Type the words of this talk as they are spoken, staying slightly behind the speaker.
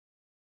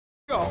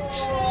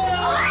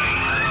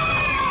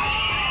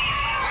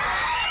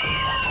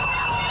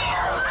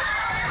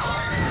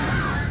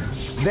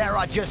There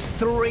are just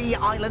 3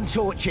 island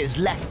torches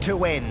left to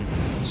win,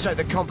 so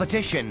the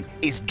competition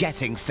is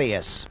getting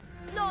fierce.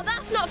 No,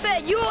 that's not fair.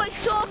 You're always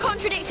so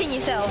contradicting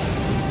yourself.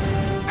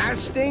 As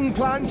Sting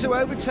plans to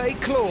overtake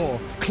Claw,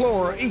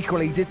 Claw are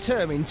equally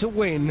determined to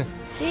win.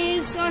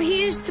 Here's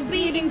to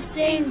beating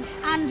Sting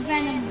and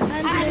Venom.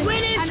 And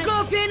winning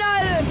Scorpion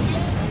Island!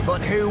 But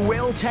who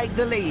will take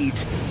the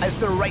lead as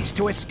the race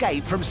to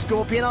escape from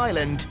Scorpion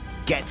Island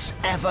gets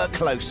ever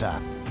closer?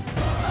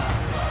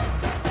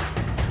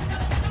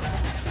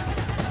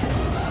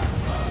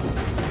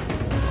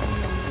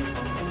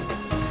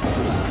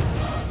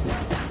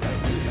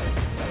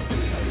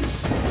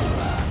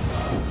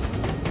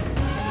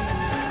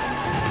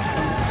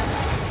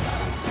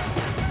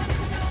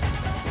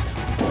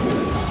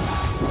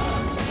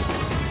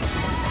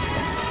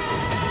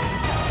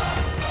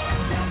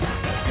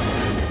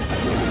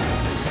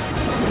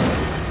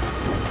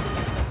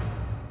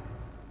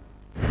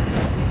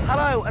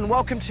 Hello and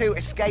welcome to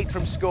Escape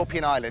from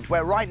Scorpion Island,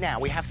 where right now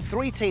we have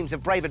 3 teams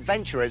of brave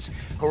adventurers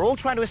who are all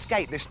trying to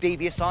escape this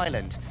devious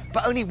island.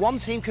 But only one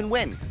team can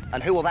win,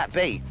 and who will that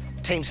be?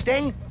 Team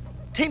Sting,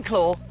 Team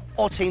Claw,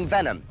 or Team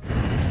Venom?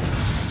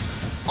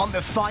 On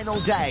the final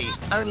day,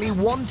 only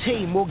one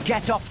team will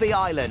get off the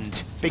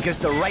island because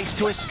the race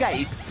to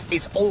escape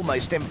is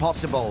almost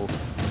impossible.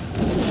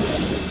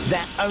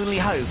 Their only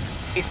hope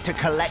is to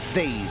collect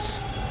these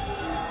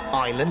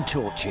island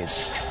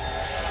torches.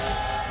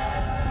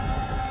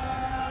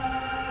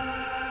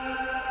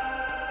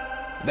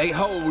 They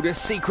hold a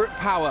secret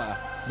power,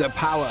 the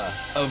power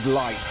of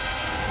light.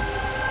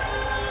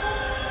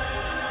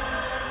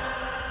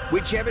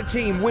 Whichever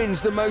team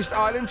wins the most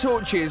island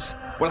torches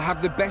will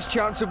have the best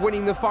chance of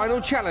winning the final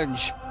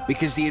challenge,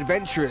 because the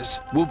adventurers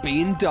will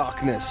be in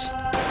darkness. Come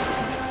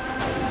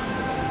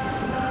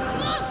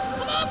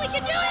on, we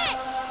can do it!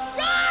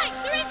 Right,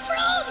 they're in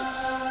front!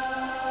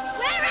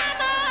 Where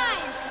am I?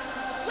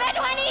 Where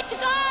do I need to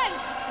go?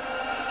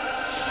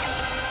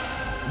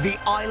 The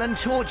island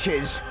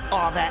torches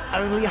are their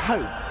only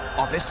hope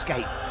of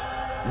escape.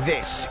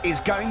 This is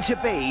going to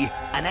be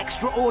an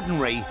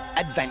extraordinary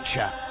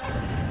adventure.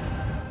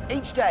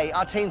 Each day,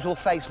 our teams will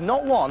face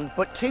not 1,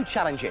 but 2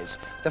 challenges.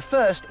 The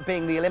first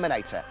being the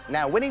Eliminator.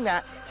 Now, winning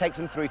that takes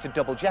them through to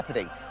Double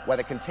Jeopardy, where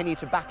they continue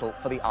to battle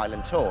for the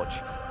island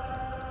torch.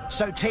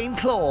 So Team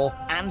Claw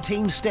and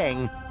Team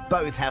Sting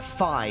both have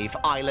 5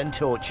 island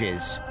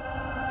torches.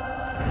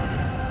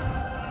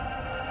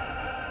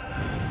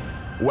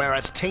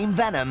 Whereas Team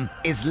Venom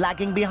is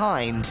lagging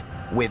behind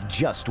with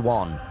just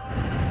 1.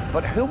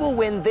 But who will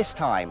win this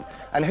time?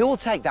 And who will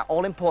take that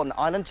all-important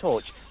island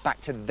torch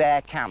back to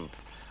their camp?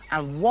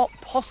 And what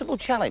possible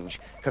challenge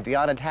could the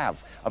island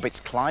have up its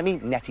climby,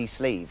 netty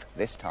sleeve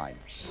this time?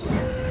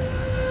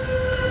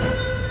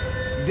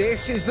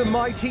 This is the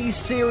mighty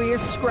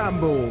Serious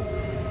Scramble.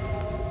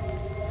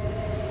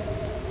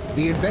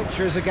 The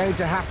adventurers are going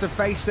to have to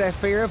face their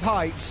fear of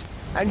heights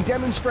and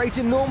demonstrate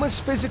enormous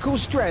physical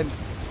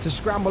strength to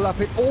scramble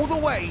up it all the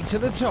way to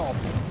the top.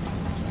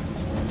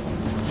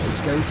 It's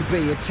going to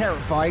be a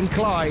terrifying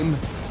climb.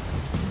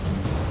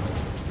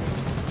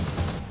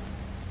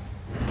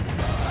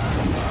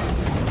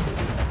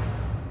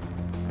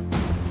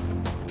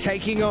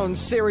 Taking on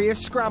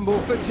Serious Scramble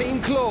for Team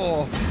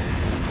Claw,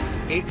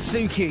 it's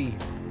Suki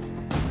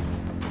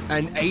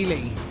and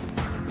Ailey.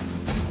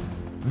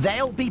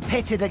 They'll be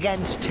pitted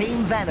against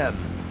Team Venom,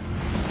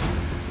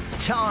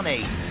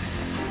 Tani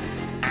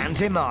and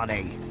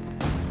Imani.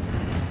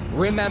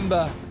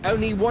 Remember,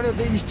 only one of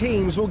these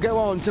teams will go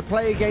on to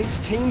play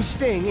against Team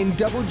Sting in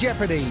Double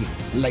Jeopardy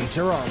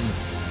later on.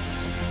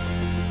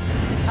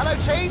 Hello,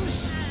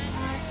 teams.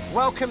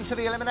 Welcome to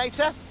the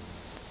Eliminator.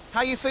 How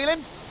are you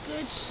feeling?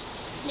 Good.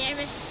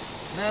 Nervous.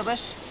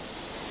 Nervous?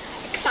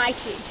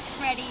 Excited.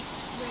 Ready.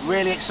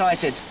 Really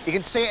excited. You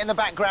can see it in the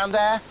background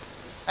there.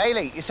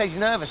 Ailey, you said you're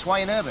nervous. Why are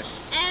you nervous?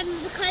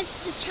 Because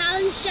the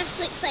challenge just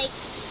looks like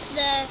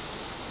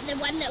the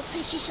one that will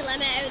push you to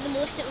limit out of the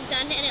most that we've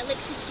done, and it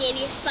looks the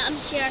scariest, but I'm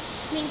sure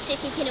me and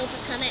Suki can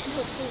overcome it and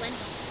hopefully win.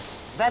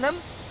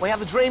 Venom, we have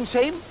the dream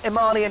team,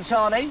 Imani and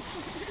Tani.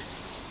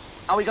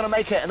 Are we going to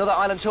make it another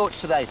island torch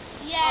today?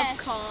 Yes.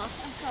 Of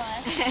course. Of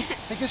course.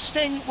 Because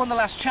Sting won the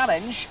last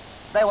challenge,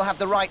 they will have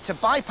the right to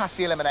bypass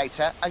the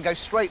Eliminator and go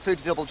straight through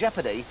to Double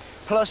Jeopardy.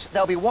 Plus,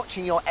 they'll be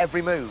watching your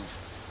every move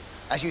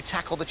as you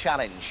tackle the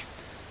challenge.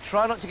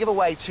 Try not to give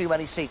away too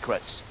many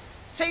secrets.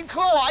 Team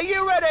Claw, are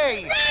you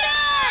ready?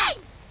 Ready!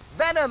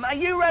 Venom, are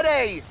you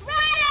ready?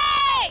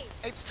 Ready!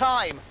 It's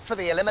time for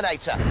the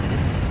Eliminator.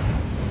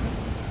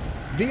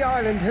 The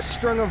island has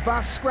strung a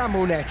vast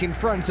scramble net in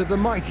front of the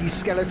mighty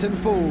Skeleton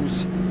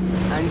Falls.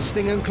 And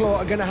Sting and Claw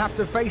are going to have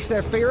to face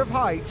their fear of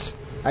heights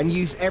and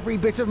use every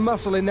bit of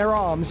muscle in their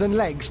arms and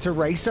legs to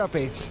race up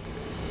it.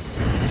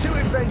 2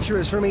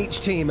 adventurers from each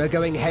team are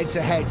going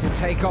head-to-head to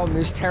take on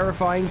this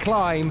terrifying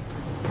climb.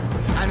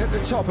 And at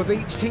the top of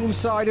each team's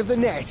side of the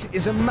net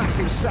is a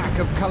massive sack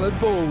of coloured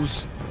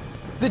balls.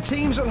 The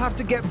teams will have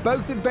to get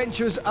both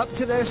adventurers up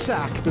to their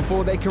sack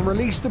before they can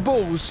release the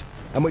balls,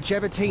 and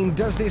whichever team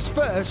does this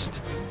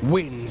first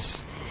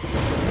wins.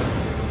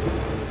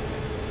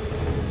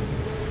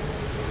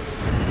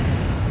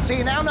 So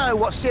you now know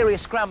what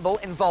Serious Scramble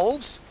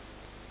involves.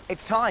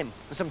 It's time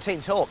for some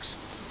team talks.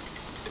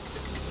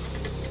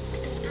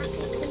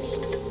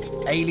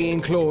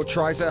 Alien Claw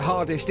tries her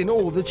hardest in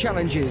all the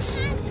challenges.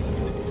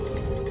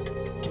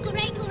 Go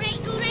right, go right,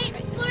 go right,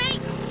 go right.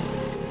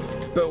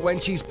 But when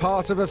she's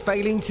part of a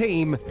failing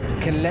team,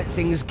 can let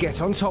things get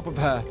on top of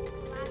her.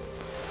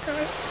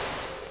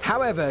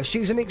 However,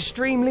 she's an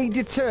extremely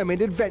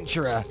determined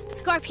adventurer.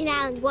 Scorpion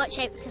Island, watch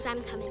out because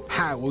I'm coming.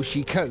 How will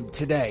she cope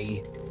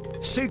today?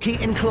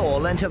 Suki and Claw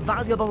learnt a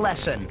valuable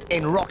lesson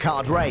in Rock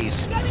Hard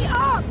Race. Get me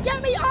up!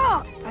 Get me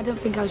up! I don't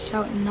think I was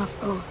shouting enough,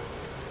 or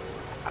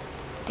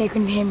they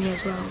couldn't hear me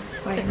as well.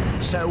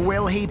 So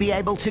will he be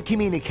able to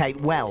communicate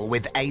well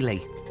with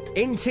Ailey?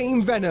 In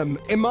Team Venom,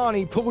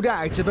 Imani pulled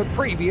out of a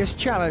previous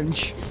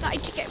challenge. It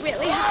started to get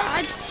really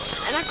hard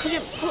and I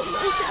couldn't put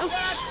myself,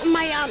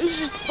 my arms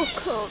just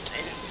buckled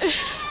and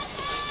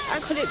I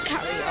couldn't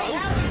carry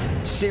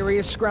on.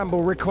 Serious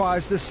Scramble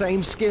requires the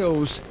same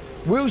skills.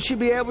 Will she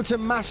be able to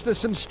master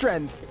some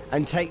strength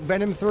and take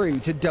Venom through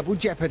to double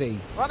jeopardy?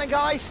 Right then,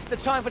 guys, the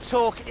time for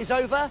talk is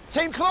over.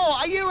 Team Claw,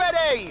 are you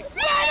ready?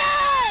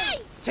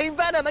 Ready! Team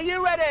Venom, are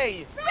you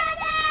ready?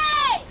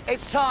 Ready!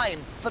 It's time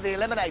for the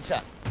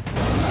Eliminator.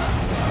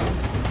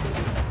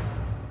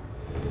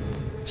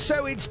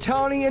 So it's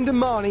Tani and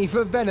Imani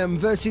for Venom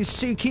versus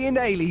Suki and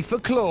Ailey for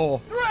Claw.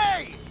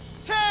 3,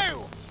 2,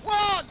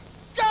 1,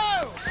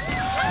 go!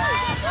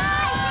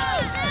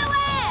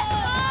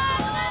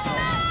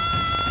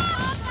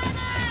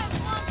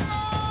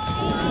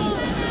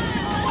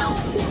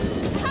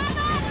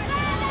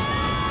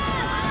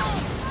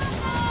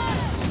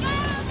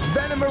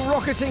 Venom are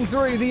rocketing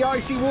through the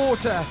icy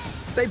water.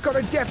 They've got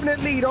a definite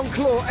lead on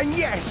Claw, and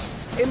yes,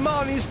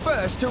 Imani's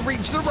first to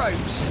reach the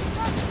ropes.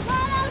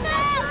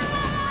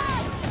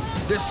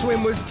 The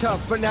swim was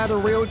tough, but now the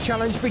real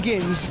challenge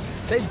begins.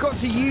 They've got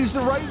to use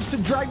the ropes to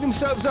drag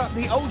themselves up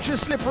the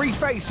ultra-slippery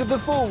face of the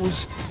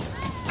falls.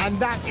 And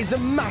that is a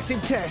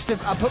massive test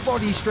of upper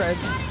body strength.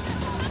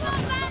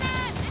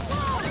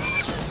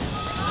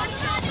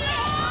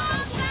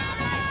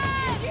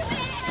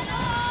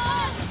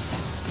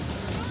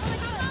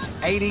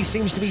 Ailey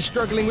seems to be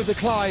struggling with the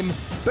climb,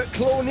 but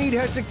Claw need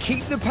her to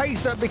keep the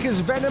pace up because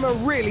Venom are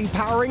really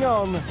powering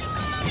on.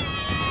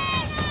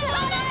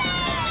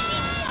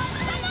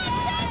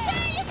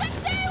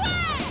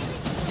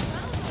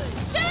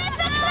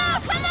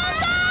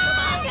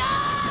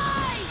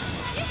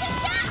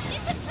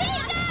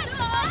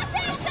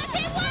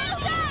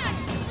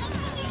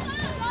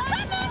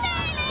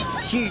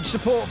 Huge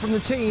support from the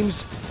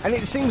teams, and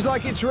it seems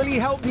like it's really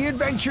helped the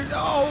adventure.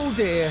 Oh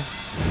dear.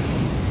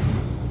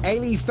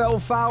 Ailey fell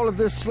foul of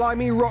the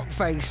slimy rock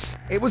face.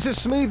 It was a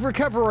smooth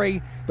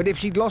recovery, but if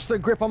she'd lost her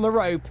grip on the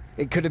rope,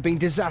 it could have been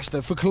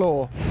disaster for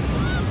Claw.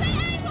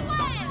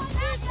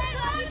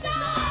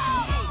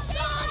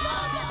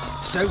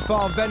 So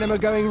far, Venom are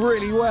going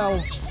really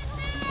well.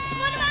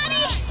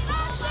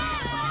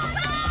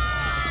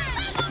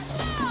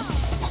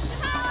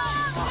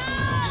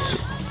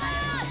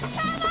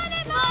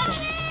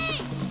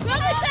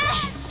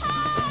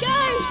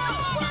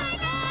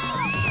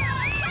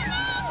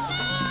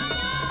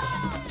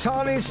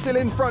 Tani's still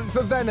in front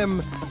for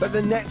Venom, but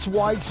the net's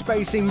wide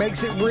spacing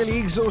makes it really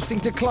exhausting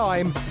to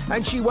climb,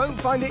 and she won't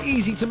find it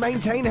easy to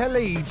maintain her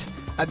lead.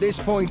 At this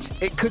point,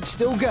 it could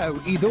still go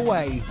either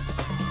way.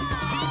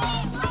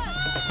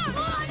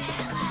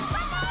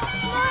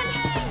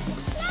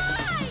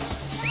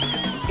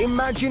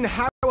 Imagine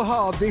how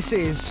hard this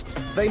is.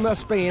 They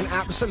must be in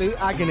absolute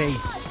agony.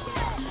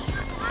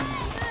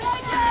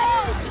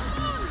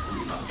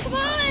 Come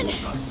on!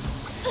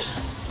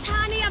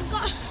 Tani, I've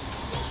got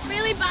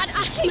really bad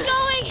asthma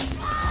going.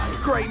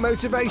 Great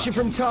motivation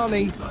from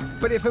Tani,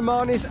 but if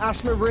Imani's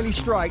asthma really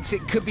strikes,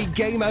 it could be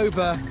game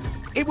over.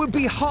 It would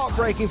be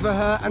heartbreaking for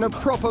her and a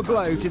proper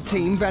blow to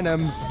Team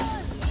Venom.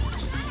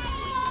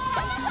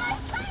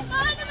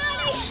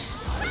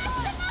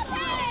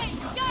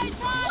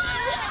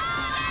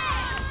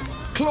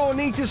 Claw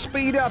need to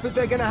speed up if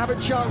they're going to have a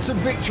chance of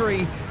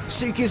victory.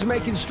 Suki's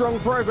making strong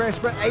progress,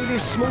 but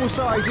Ailey's small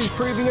size is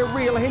proving a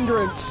real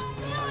hindrance.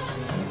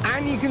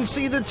 And you can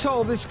see the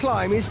toll this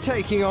climb is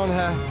taking on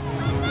her.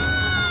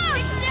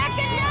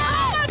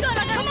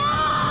 Come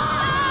on!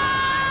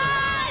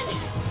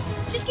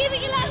 Just give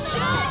it your last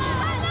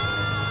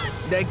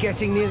shot. They're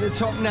getting near the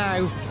top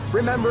now.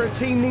 Remember, a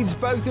team needs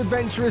both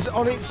adventurers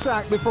on its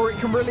sack before it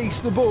can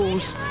release the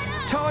balls.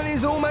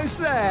 Tani's almost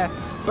there,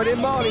 but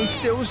Imani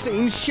still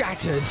seems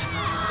shattered.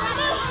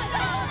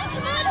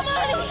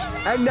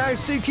 And now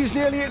Suki's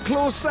nearly at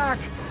Claw's sack,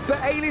 but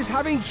Ailey's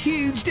having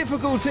huge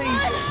difficulty.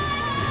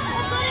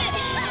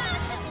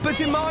 But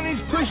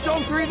Imani's pushed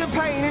on through the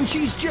pain and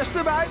she's just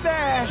about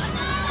there.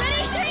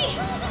 Ready? 3,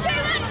 2,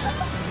 1.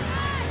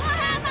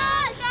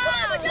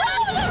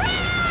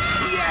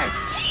 Yes!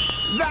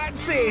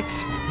 That's it!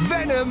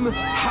 Venom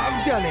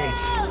have done it!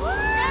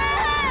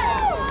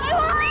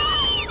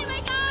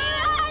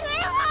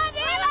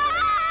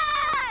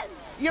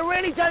 You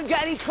really don't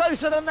get any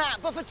closer than that,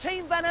 but for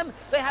Team Venom,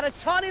 they had a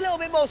tiny little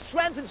bit more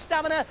strength and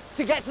stamina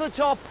to get to the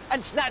top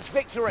and snatch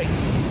victory.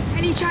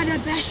 Ellie tried her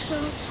best,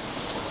 so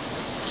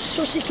that's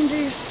what she can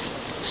do.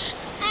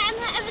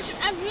 It was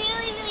a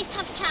really, really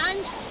tough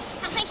challenge.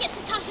 I think it's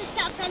the toughest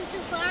that I've been so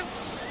far.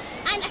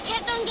 And I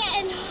kept on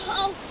getting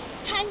all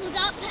tangled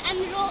up in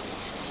the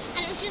ropes,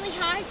 and it was really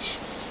hard.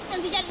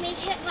 And we didn't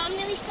make it, but I'm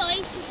really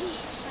sorry, Sophie.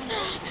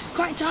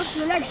 Quite tough,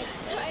 your legs.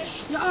 Sorry.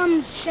 Your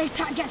arms, they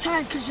get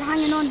tired because you're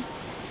hanging on.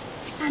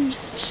 And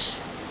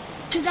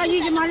because I'm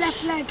using my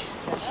left leg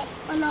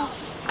a lot,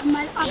 and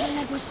my other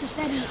leg was too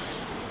steady.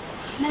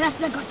 My left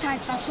leg got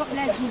tired, so I swapped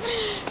legs and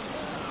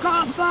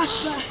got up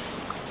fast,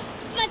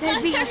 but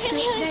they beat us.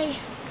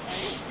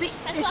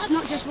 It's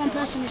not just one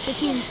person, it's a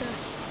team, so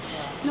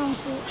no one's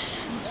fault.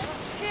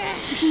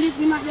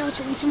 We might be able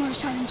to win tomorrow's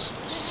challenge.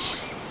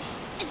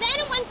 If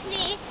Venom won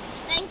today,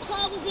 then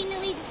Claw will be in the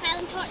lead with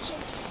Island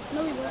Torches.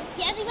 No, we will.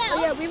 Yeah, they will.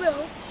 Oh, yeah, we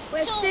will.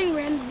 We're Sting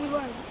win, we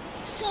won't.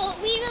 So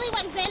we really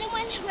want Venom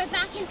win. We're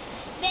backing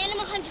Venom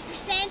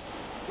 100%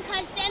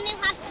 because then they'll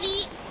have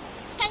 3,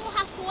 Sting will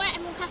have 4,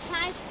 and we'll have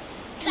 5.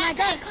 So that's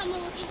the outcome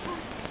we're looking for.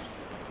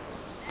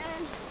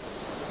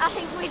 I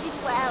think we did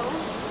well.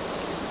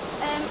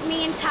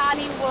 Me and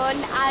Tani won,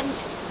 and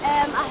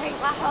I think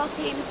my whole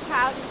team is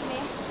proud of me.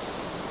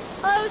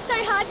 Oh, it was so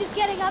hard just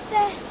getting up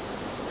there.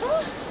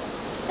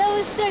 That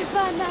was so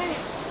fun though.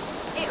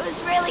 It was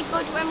really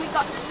good when we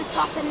got to the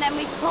top and then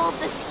we pulled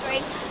the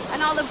string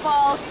and all the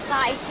balls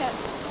started to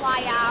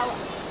fly out.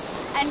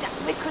 And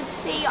we could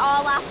see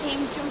all our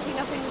team jumping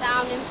up and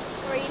down and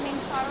screaming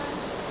for us.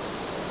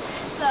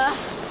 So,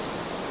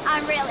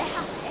 I'm really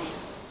happy.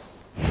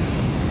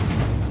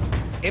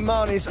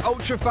 Imani's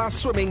ultra-fast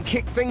swimming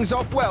kicked things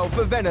off well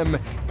for Venom,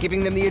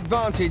 giving them the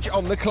advantage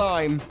on the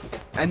climb.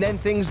 And then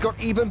things got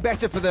even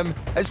better for them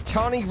as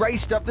Tani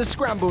raced up the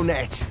scramble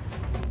net.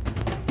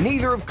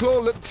 Neither of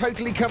Claw looked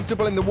totally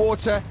comfortable in the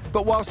water,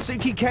 but while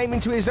Suki came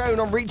into his own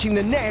on reaching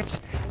the net,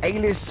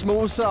 Ayla's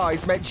small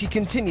size meant she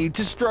continued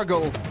to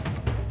struggle.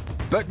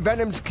 But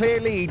Venom's clear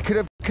lead could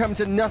have come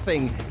to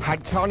nothing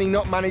had Tani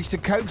not managed to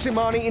coax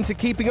Imani into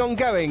keeping on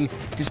going,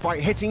 despite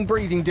hitting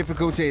breathing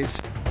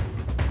difficulties.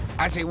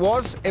 As it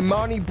was,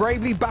 Imani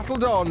bravely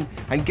battled on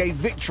and gave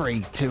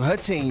victory to her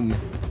team.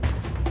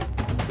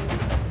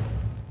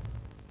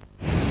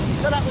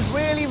 So that was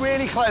really,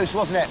 really close,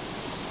 wasn't it?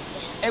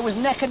 It was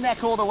neck and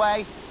neck all the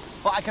way,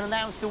 but I can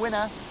announce the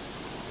winner.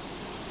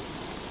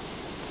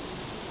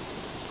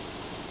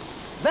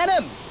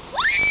 Venom!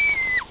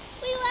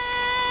 We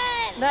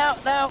won!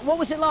 Now, what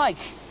was it like?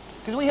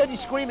 Because we heard you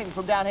screaming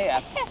from down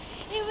here.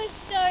 It was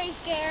so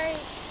scary.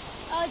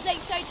 Oh, it's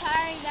like so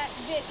tiring, that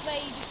bit where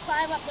you just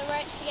climb up the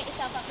ropes to get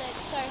yourself up there.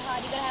 It's so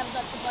hard. You've got to have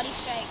lots of body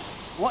strength.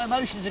 What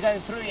emotions are going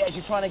through you as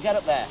you're trying to get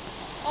up there?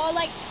 Or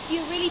like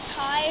you're really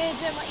tired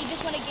and like you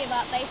just want to give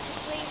up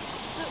basically.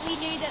 But we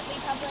knew that we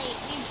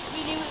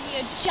knew we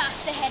were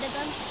just ahead of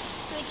them,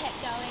 so we kept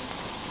going.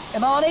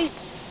 Imani,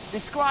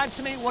 describe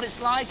to me what it's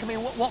like. I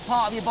mean, what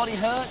part of your body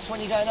hurts when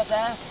you're going up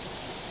there?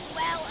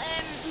 Well,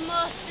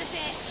 most of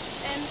it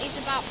is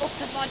about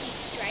upper body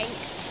strength,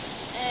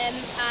 and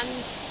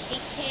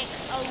it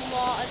takes a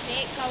lot of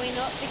it going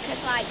up because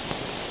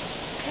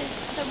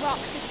the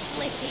rocks are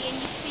slippy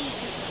and your feet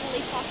just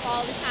slip off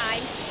all the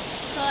time.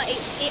 So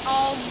it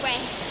all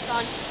rests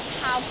on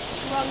how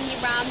strong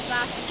your arms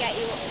are to get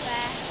you up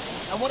there.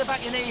 And what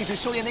about your knees? We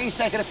saw your knees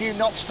taking a few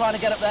knocks trying to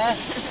get up there.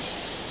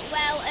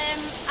 Well,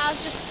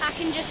 I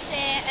can just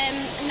say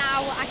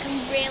now I can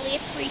really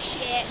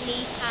appreciate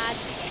knee pads.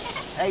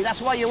 Hey,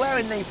 that's why you're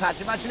wearing knee pads.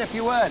 Imagine if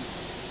you weren't.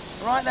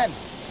 Right then,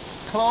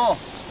 Claw.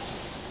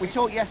 We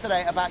talked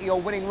yesterday about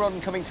your winning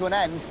run coming to an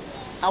end.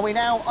 Are we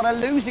now on a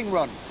losing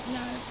run?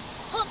 No.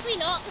 Hopefully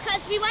not,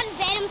 because we want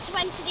Venom to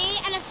win today,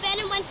 and if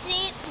Venom wins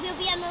today, we'll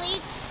be on the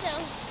lead, so...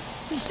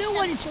 We still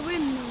wanted to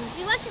win, though.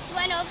 We wanted to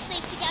win,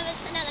 obviously, to give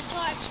us another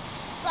torch,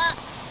 but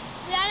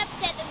we are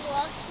upset that we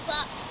lost,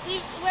 but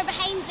we're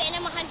behind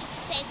Venom 100%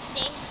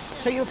 today.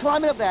 So you're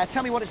climbing up there.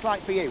 Tell me what it's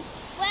like for you.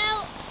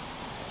 Well,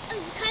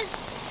 because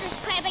there's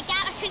quite a big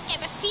gap, I couldn't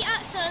get my feet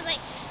up, so I was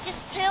like,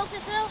 just pull.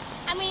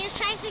 And when you're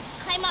trying to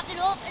climb up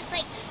the rope, it's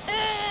like,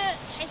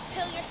 trying to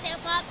pull yourself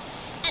up.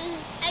 And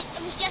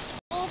it was just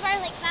over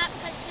like that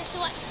because there's so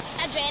much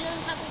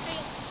adrenaline pumping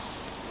through.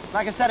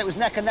 Like I said, it was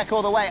neck and neck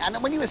all the way. And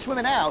when you were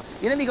swimming out,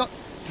 you nearly got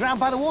drowned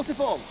by the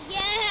waterfall. Yeah,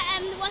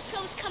 the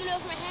waterfall was coming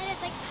over my head. I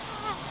was like,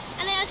 ah.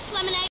 And then I was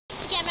swimming out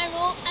to get my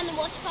rope and the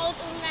waterfall was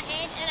over my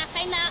head. And I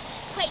found that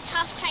quite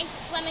tough trying to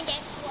swim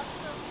against the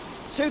waterfall.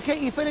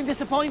 Suki, you feeling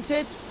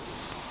disappointed?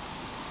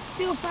 I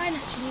feel fine,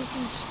 actually,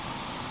 because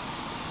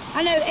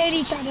I know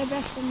Ellie tried her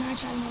best and I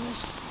tried my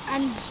best.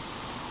 And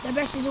the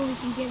best is all we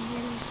can give,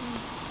 really, so...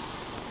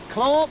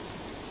 Claw,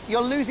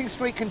 your losing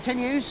streak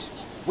continues.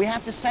 We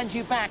have to send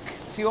you back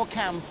to your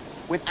camp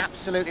with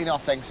absolutely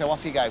nothing, so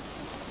off you go.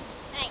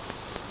 Thanks.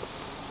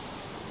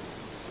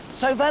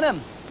 So,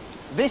 Venom,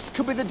 this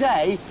could be the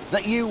day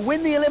that you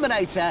win the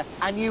Eliminator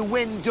and you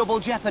win Double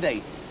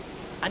Jeopardy.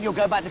 And you'll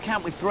go back to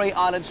camp with 3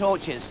 island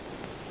torches.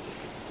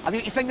 Have you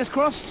got your fingers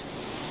crossed?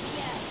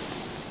 Yeah.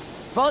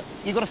 But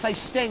you've got to face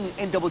Sting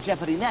in Double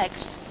Jeopardy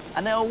next,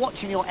 and they were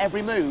watching your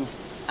every move,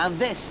 and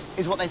this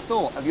is what they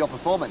thought of your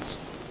performance.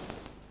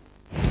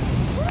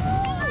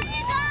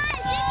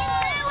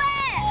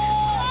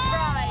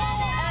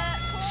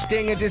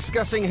 Sting are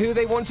discussing who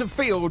they want to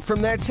field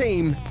from their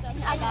team.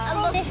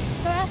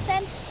 For us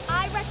then?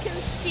 I reckon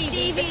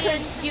Stevie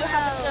because you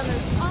haven't done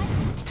as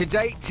much. To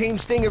date, Team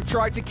Sting have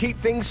tried to keep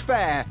things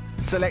fair,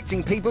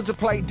 selecting people to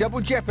play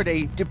Double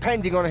Jeopardy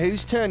depending on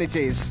whose turn it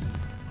is.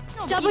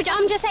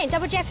 I'm just saying,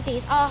 Double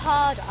Jeopardies are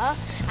harder,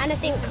 and I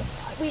think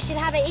we should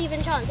have an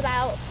even chance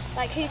about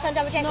like who's done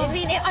Double Jeopardy. I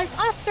mean, if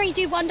us 3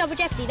 do 1 Double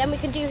Jeopardy, then we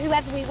can do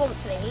whoever we want,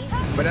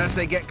 please. But as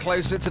they get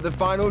closer to the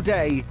final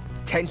day,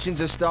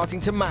 tensions are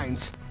starting to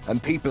mount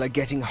and people are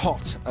getting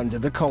hot under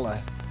the collar.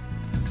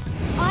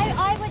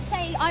 I would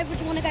say I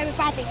would want to go with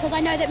Bradley because I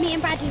know that me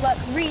and Bradley work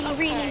really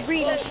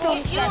strong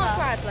You together. want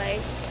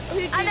Bradley?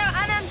 I know,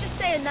 and I'm just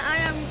saying that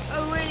I am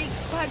a really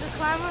quite good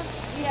climber.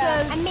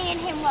 Yeah. And me and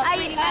him work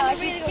really well. I'm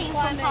a really good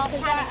climber because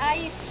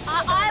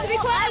to be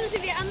quite honest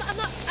with you, I'm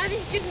not,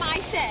 this is just my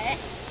say.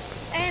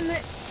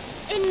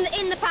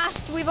 In the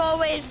past, we've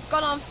always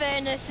gone on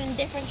fairness and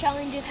different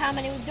challenges, how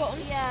many we've done.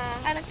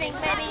 Yeah. And I think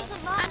maybe...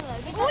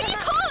 Well, you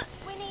can't!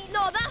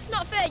 No, that's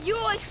not fair. You're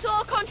always so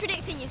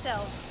contradicting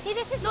yourself. See,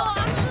 this is No, what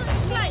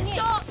right,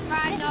 stop.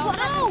 Right, this is what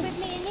happens with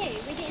me and you.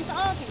 We get into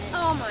arguments.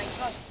 Oh my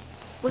God.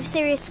 With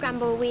Serious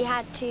Scramble, we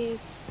had to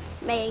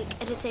make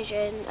a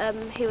decision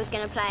who was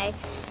going to play,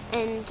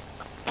 and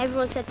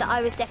everyone said that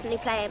I was definitely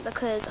playing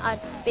because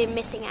I'd been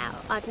missing out.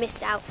 I'd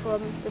missed out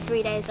from the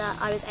 3 days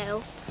that I was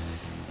ill.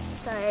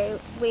 So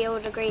we all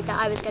agreed that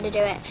I was going to do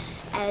it,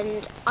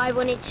 and I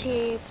wanted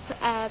to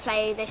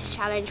play this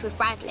challenge with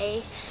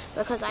Bradley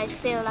because I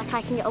feel like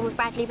I can get on with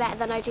Bradley better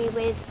than I do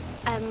with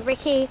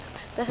Ricky,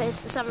 because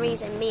for some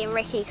reason me and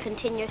Ricky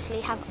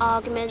continuously have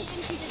arguments.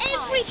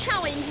 Every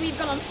challenge we've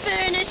gone on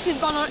fairness, we've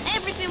gone on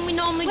everything we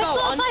normally go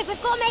on.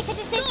 We've got to make a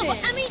decision. No,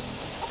 but I mean,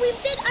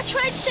 I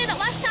tried to say that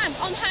last time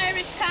on High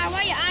Risk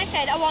Highway. I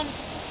said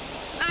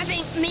I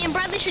think me and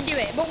Bradley should do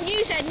it, but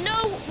you said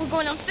no, we're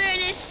going on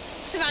fairness.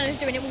 Savannah's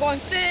doing it, we're going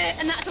fair,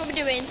 and that's what we're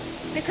doing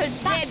because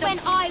that's when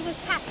I was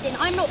captain.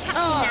 I'm not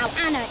captain now,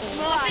 Anna is.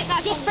 Well, I think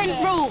that's different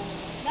rules.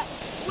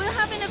 We're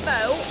having a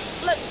vote.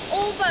 Let's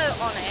all vote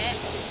on it.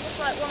 Just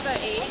like 1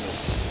 vote each.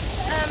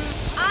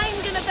 I'm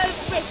going to vote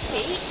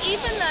Ricky,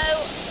 even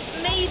though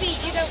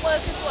maybe you don't work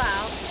as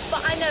well.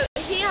 But I know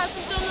he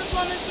hasn't done as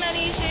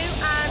many as you,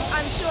 and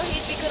I'm sure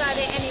he'd be good at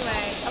it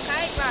anyway.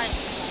 Okay? Right.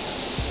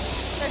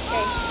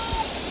 Ricky.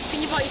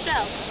 Can you vote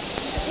yourself?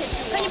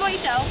 Can you vote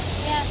yourself?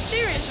 Yeah.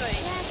 Seriously?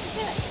 Yeah, let's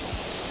do it.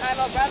 I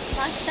vote Bradley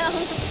myself.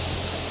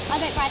 I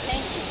vote Bradley.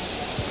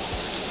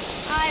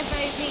 I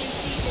vote me and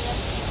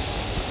Stevie.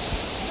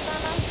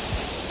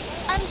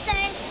 I'm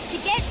saying to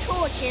get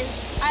torches,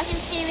 I can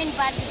steer in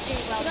Bradley do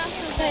well.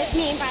 So it's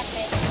me and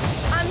Bradley.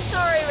 I'm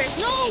sorry,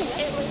 Ricky. No!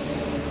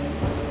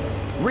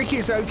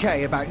 Ricky's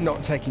okay about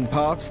not taking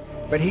part,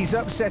 but he's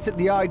upset at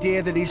the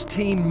idea that his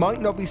team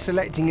might not be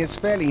selecting as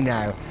fairly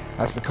now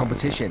as the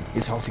competition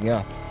is hotting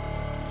up.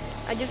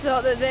 I just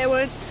thought that they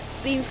weren't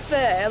being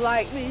fair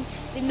like they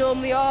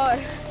normally are.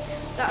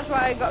 That's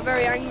why I got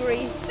very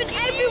angry. But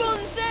everyone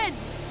said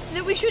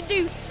that we should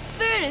do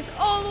fairness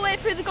all the way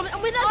through the competition.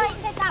 I mean, I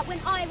said that when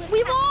I was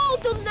We've all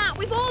done that.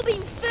 We've all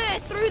been fair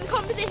through the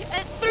competition.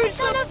 We've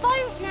done a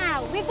vote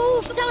now. We've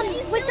done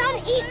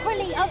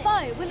equally a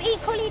vote. We've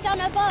equally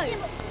done a vote.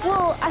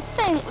 Well, I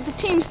think the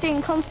Team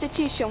Sting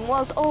constitution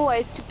was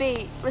always to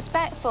be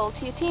respectful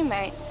to your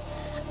teammates.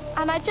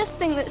 And I just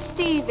think that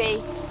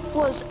Stevie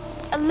was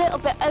a little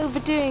bit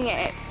overdoing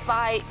it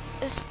by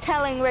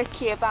telling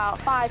Ricky about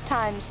 5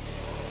 times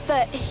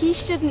that he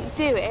shouldn't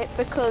do it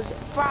because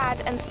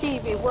Brad and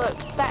Stevie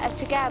worked better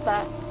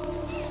together.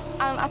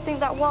 And I think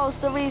that was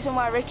the reason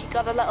why Ricky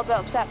got a little bit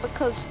upset,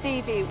 because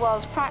Stevie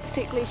was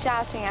practically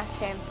shouting at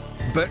him.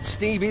 But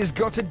Stevie's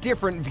got a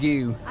different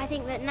view. I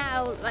think that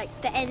now, like,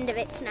 the end of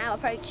it's now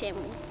approaching.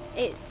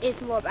 It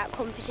is more about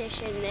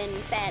competition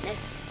than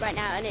fairness right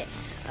now, and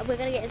we're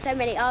going to get in so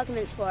many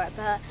arguments for it,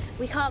 but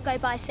we can't go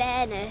by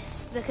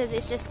fairness because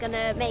it's just going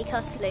to make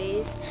us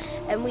lose,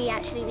 and we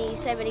actually need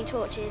so many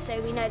torches, so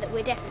we know that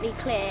we're definitely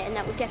clear and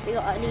that we've definitely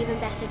got an even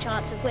better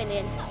chance of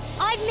winning.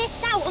 I've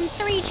missed out on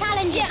 3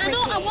 challenges. Yeah, I know.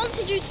 Ricky. I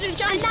wanted you to do the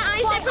challenge. And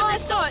I said from the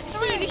start,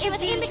 Stevie it should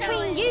was do in the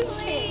between challenge. you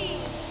two.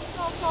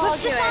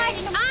 We've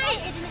decided.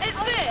 At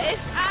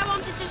first, I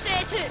wanted to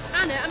say to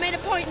Anna, I made a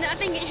point that I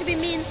think it should be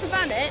me and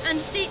Savannah, and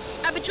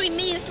between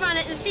me and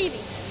Savannah and Stevie.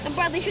 And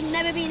Bradley should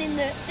never been in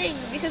the thing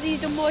because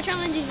he's done more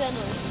challenges than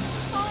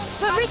us.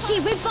 But Ricky,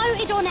 we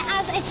voted on it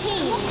as a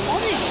team.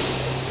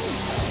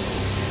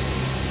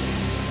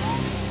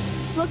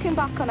 Looking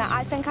back on it,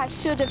 I think I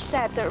should have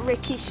said that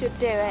Ricky should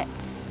do it,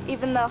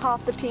 even though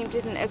half the team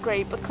didn't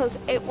agree, because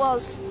it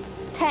was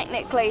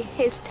technically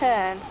his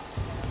turn.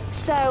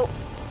 So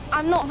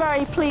I'm not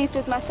very pleased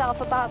with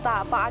myself about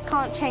that, but I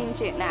can't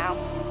change it now.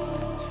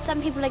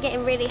 Some people are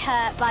getting really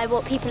hurt by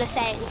what people are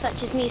saying,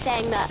 such as me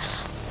saying that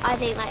I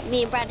think like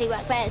me and Bradley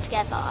work better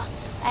together.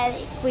 I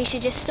think we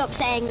should just stop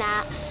saying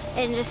that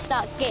and just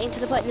start getting to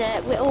the point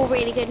that we're all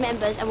really good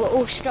members and we're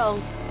all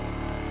strong.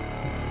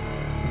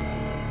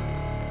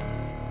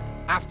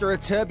 After a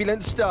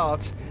turbulent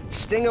start,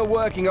 Sting are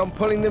working on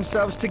pulling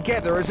themselves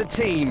together as a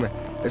team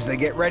as they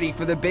get ready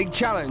for the big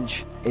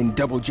challenge in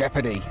Double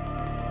Jeopardy.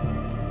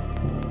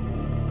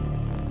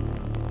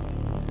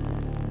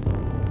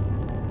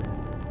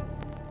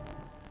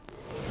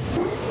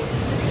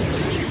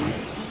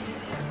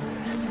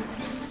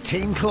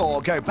 Team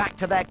Claw go back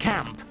to their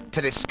camp to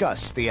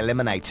discuss the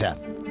eliminator.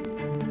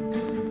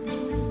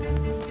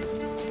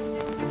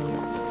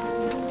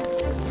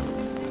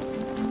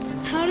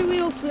 How do we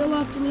all feel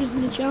after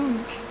losing the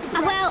challenge?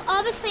 Well,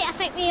 obviously I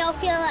think we all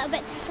feel a little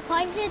bit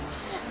disappointed,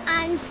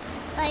 and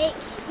like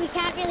we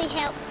can't really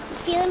help the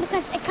feeling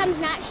because it comes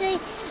naturally,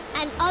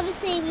 and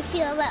obviously we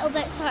feel a little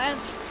bit sort of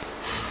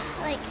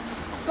like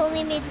I've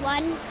only made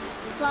one,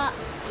 but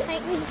I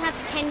think we just have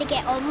to kind of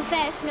get on with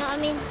it, if you know what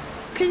I mean?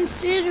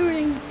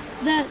 Considering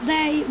that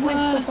they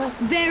were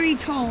very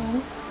tall,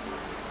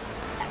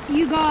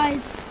 you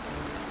guys,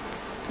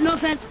 no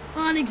offense,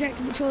 aren't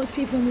exactly the tallest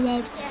people in the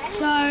world. Yeah.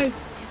 So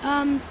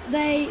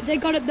they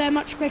got up there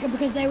much quicker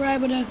because they were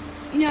able to,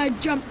 you know,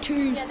 jump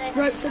 2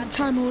 ropes at a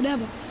time or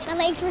whatever. My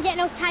legs were getting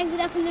all tangled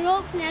up in the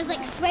rope, and I was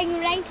like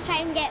swinging around to try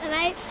and get them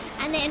out.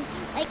 And then,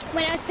 like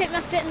when I was putting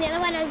my foot in the other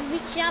one, I was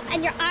reaching up,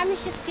 and your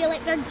arms just feel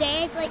like they're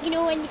dead. Like, you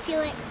know, when you feel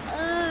like,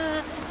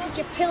 because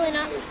you're pulling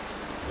up.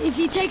 If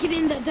you take it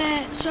in that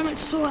they're so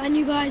much taller and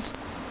you guys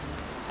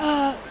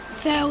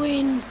fell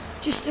in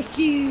just a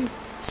few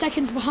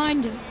seconds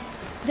behind them,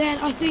 then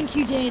I think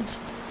you did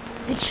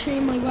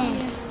extremely well.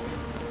 Yeah.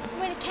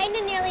 We're kind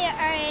of nearly at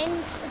our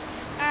end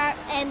of our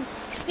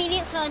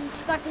experience on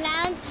Scorpion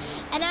Island,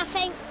 and I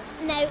think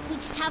now we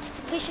just have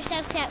to push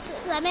ourselves to the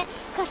absolute limit,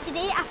 because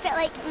today I felt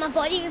like my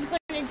body was going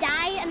to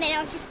die, and then I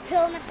was just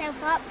pulling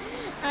myself up,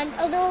 and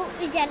although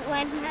we didn't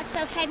win, I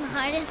still tried my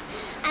hardest,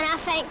 and I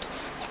think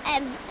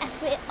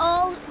if we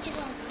all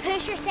just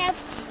push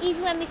ourselves,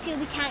 even when we feel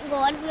we can't go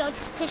on, we all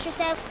just push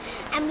ourselves,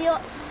 and we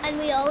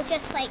all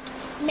just like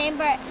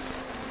remember,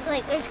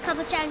 like there's a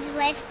couple of challenges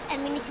left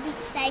and we need to beat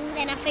Sting,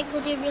 then I think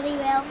we'll do really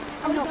well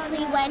and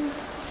hopefully win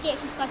Escape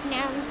from Scorpion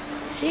Island.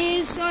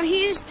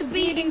 Here's to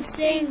beating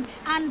Sting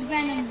and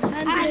Venom.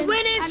 And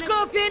winning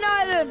Scorpion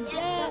Island!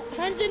 Yeah. So,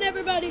 hands in,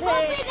 everybody.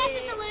 Hopefully this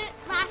is the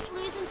last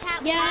losing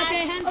chat we Yeah, have.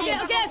 okay, hands in.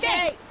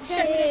 Okay.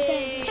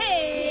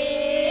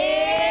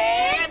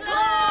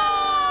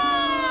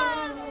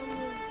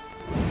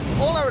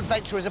 All our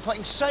adventurers are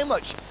putting so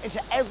much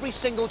into every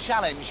single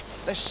challenge.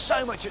 There's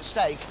so much at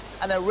stake,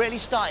 and they're really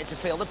starting to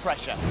feel the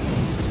pressure.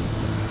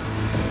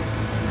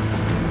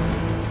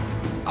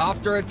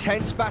 After a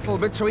tense battle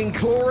between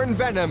Claw and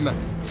Venom,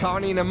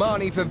 Tani and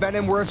Imani for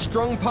Venom were a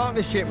strong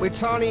partnership, with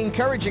Tani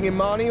encouraging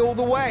Imani all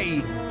the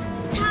way.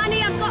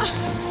 Tani, I've got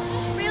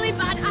really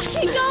bad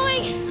acid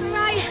going.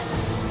 Right,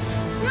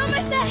 we're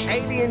almost there.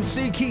 Ailey and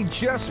Suki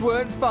just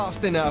weren't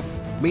fast enough,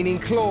 meaning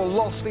Claw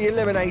lost the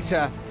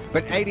eliminator,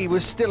 but Ailey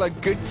was still a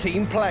good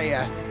team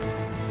player.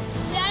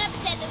 We are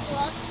upset that we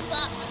lost,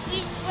 but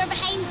we're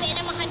behind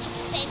Venom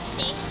 100%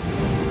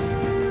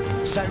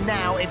 today. So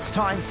now it's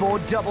time for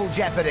Double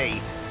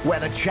Jeopardy, where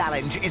the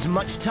challenge is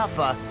much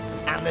tougher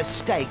and the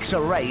stakes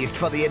are raised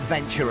for the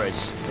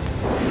adventurers.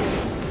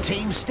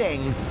 Team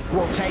Sting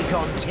will take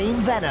on Team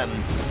Venom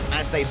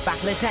as they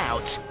battle it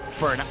out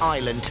for an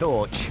island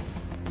torch.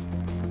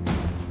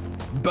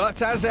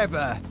 But as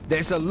ever,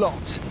 there's a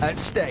lot at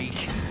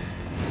stake.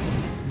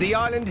 The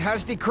island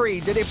has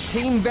decreed that if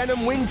Team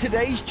Venom win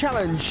today's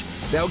challenge,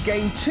 they'll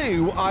gain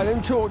 2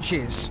 island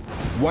torches,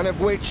 one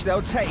of which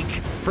they'll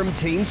take from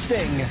Team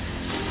Sting.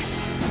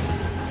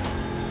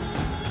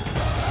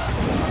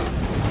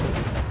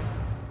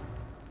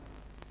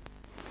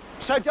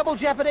 So Double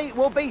Jeopardy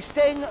will be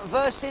Sting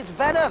versus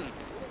Venom.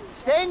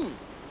 Sting,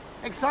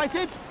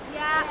 excited?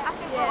 Yeah, I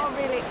think we're all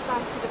really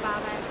excited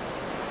about it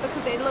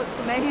because it looks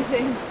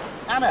amazing.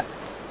 Anna,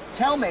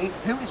 tell me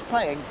who is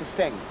playing for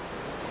Sting?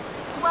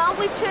 Well,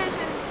 we've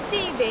chosen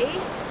Stevie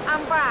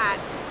and Brad.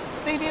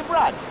 Stevie and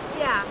Brad?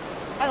 Yeah.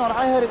 Hang on,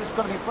 I heard it was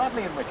going to be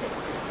Bradley and Ricky.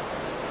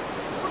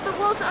 Well, there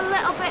was a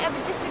little bit of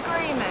a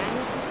disagreement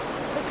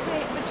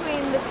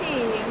between the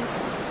team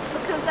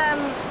because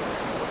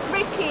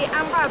Ricky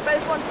and Brad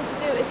both wanted to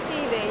do it with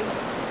Stevie,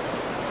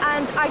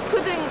 and I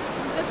couldn't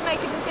just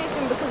make a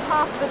decision because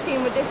half of the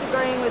team were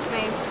disagreeing with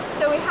me,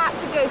 so we had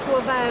to go to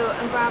a vote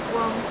and Brad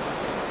won.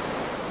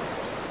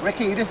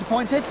 Ricky, you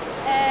disappointed?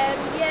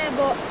 Yeah,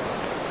 but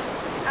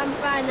I'm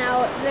fine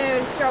now. They're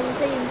a strong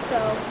team,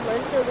 so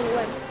we're still going to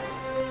win.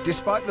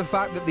 Despite the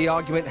fact that the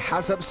argument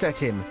has upset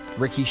him,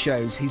 Ricky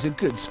shows he's a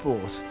good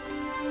sport.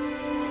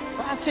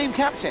 But as team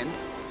captain,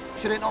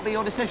 should it not be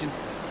your decision?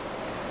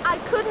 I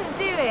couldn't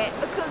do it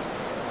because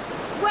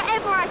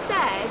whatever I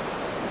said,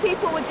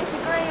 people were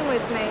disagreeing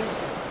with me.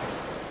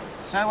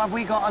 So have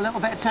we got a little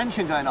bit of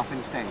tension going off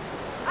in Sting?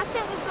 I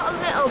think we've got a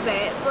little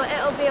bit, but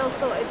it'll be all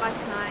sorted by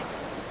tonight.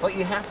 But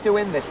you have to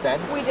win this then.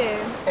 We do.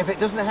 If it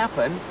doesn't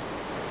happen,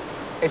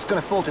 it's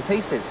going to fall to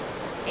pieces.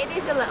 It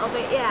is a little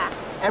bit, yeah.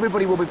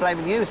 Everybody will be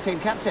blaming you as team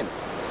captain.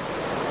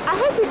 I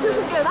hope it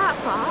doesn't go that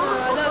far.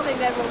 No, I don't think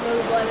everyone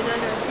will be blaming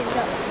Anna as team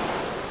captain.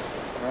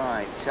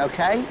 Right,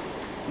 OK.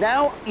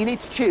 Now you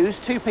need to choose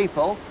 2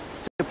 people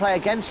to play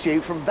against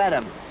you from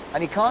Venom.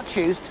 And you can't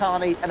choose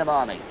Tani and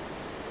Amani.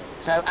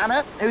 So,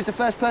 Anna, who's the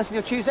first person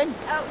you're choosing?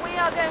 We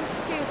are going to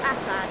choose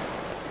Assad.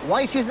 Why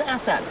are you choosing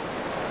Assad?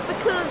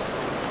 Because,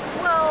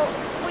 well,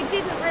 we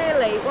didn't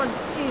really want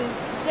to choose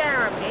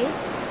Jeremy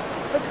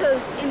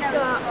because he's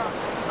got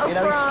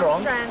upper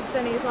arm strength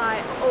and he's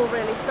like all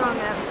really strong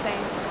and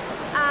everything.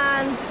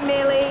 And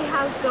Millie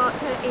has got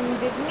her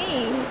injured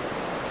knee.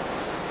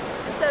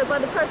 So by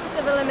the process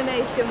of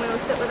elimination, we were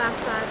stuck with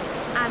Assad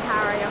and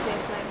Harry,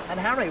 obviously. And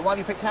Harry, why have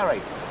you picked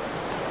Harry?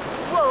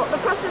 Well, the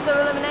process of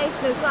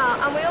elimination as well.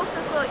 And we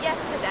also thought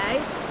yesterday,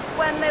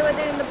 when they were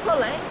doing the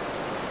pulling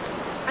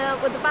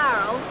with the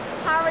barrel,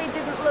 Harry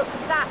didn't look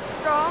that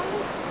strong.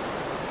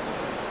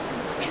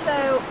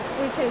 So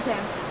we chose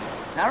him.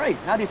 Harry,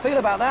 how do you feel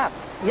about that?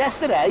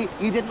 Yesterday,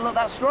 you didn't look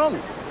that strong.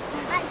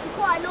 I'm actually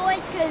quite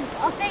annoyed because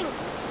I think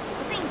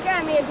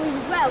Jeremy agrees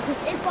as well,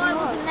 because if I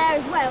wasn't there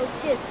as well,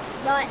 just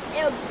like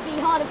it would be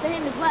harder for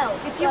him as well.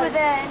 If you were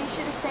there and you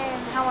should have seen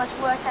how much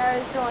work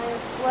Harry's doing, he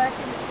was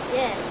working.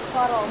 Yeah,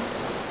 spot on.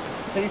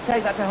 So you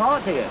take that to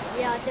heart, do you?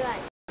 Yeah, I do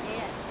actually,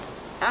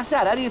 yeah.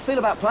 Assad, how do you feel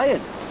about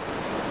playing?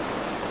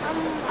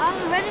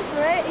 I'm ready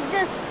for it. It's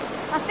just,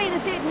 I think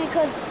they picked me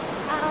because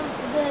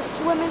the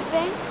swimming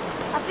thing.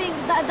 I think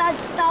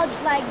that'll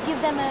just like give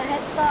them a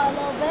head start a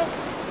little bit.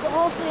 But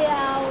hopefully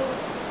I'll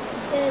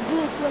do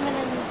the swimming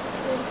and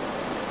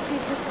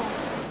keep it on.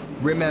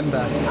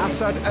 Remember,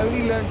 Assad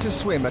only learned to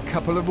swim a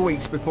couple of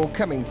weeks before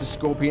coming to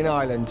Scorpion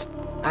Island,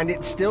 and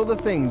it's still the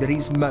thing that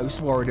he's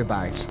most worried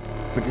about.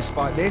 But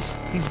despite this,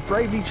 he's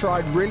bravely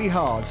tried really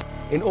hard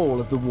in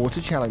all of the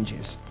water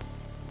challenges.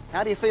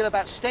 How do you feel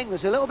about Sting?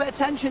 There's a little bit of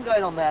tension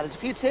going on there. There's a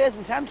few tears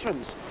and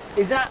tantrums.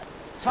 Is that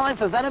time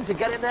for Venom to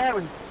get in there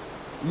and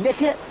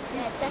nick it?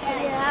 Yeah,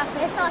 definitely.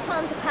 Yeah, it's our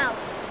time to pounce.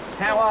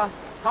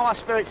 How are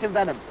spirits in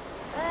Venom?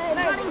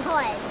 Running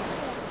high.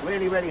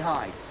 Really, really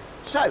high.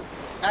 So,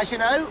 as you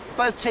know,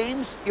 both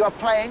teams, you are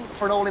playing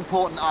for an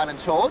all-important island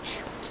torch.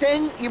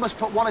 Sting, you must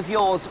put one of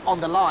yours on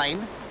the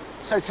line.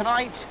 So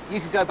tonight, you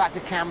could go back to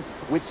camp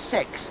with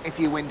 6 if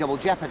you win Double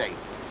Jeopardy.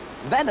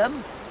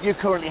 Venom, you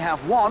currently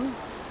have 1.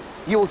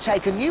 You will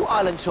take a new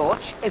island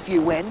torch if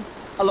you win,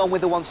 along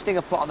with the one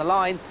Stinger put on the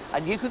line,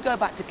 and you could go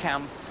back to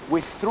camp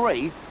with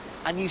 3,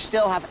 and you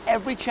still have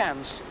every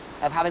chance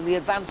of having the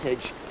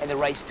advantage in the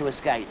race to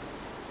escape.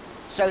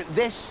 So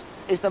this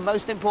is the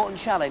most important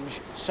challenge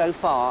so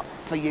far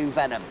for you,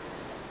 Venom.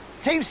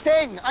 Team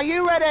Sting, are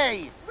you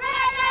ready?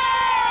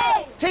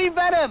 Ready! Team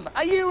Venom,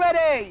 are you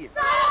ready?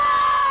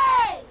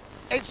 Ready!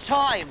 It's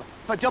time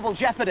for Double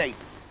Jeopardy.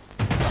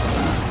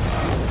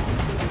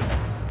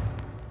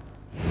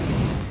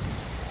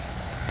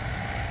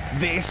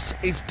 This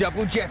is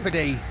Double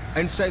Jeopardy,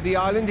 and so the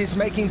island is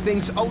making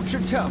things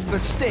ultra tough for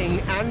Sting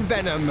and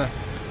Venom.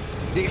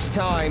 This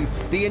time,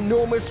 the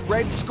enormous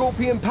red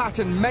scorpion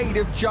pattern made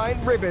of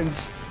giant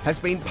ribbons has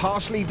been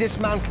partially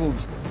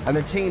dismantled, and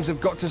the teams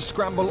have got to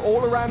scramble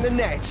all around the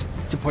net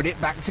to put it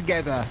back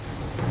together.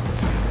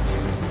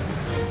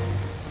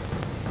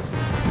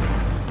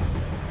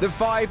 The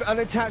 5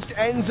 unattached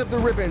ends of the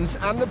ribbons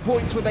and the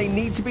points where they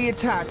need to be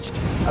attached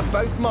are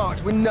both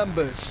marked with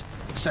numbers.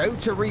 So,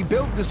 to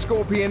rebuild the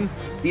Scorpion,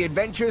 the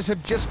adventurers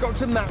have just got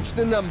to match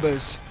the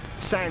numbers.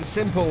 Sounds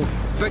simple,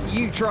 but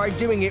you try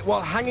doing it while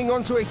hanging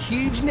onto a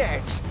huge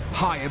net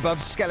high above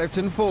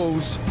Skeleton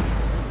Falls.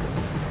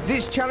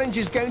 This challenge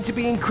is going to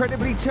be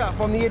incredibly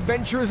tough on the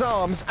adventurers'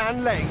 arms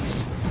and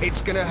legs.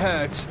 It's gonna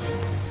hurt.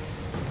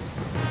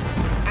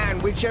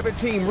 And whichever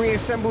team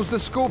reassembles the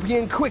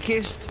Scorpion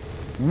quickest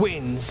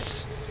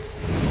wins.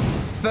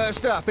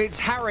 First up, it's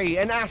Harry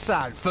and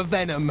Assad for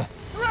Venom.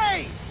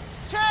 3,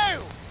 2,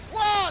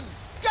 1,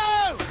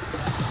 go!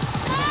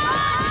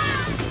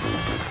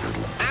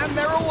 And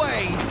they're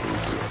away.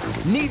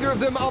 Neither of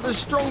them are the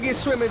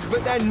strongest swimmers,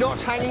 but they're not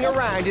hanging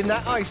around in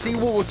that icy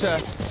water.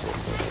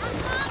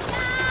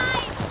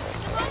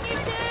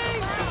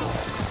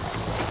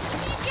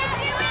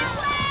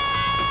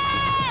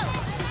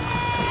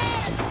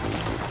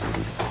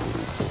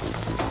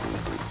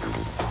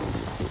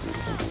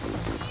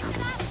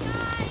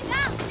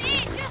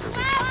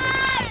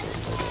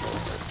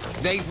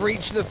 They've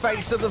reached the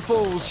face of the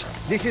falls.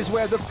 This is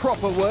where the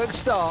proper work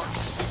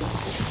starts.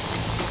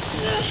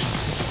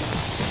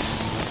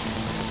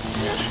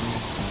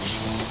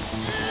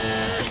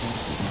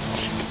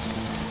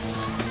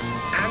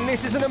 And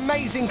this is an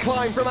amazing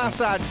climb from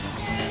Assad.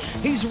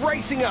 He's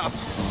racing up.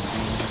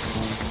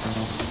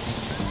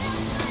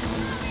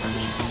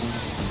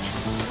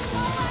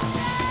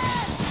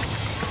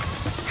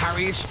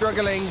 Harry is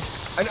struggling.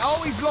 And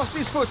oh, he's lost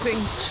his footing.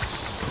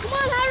 Come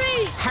on,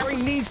 Harry! Harry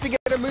needs to get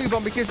a move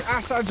on because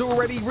Assad's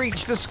already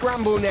reached the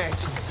scramble net.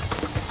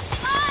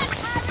 Come on,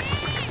 Harry!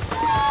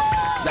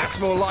 That's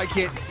more like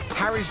it.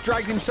 Harry's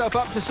dragged himself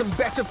up to some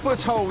better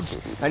footholds,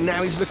 and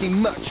now he's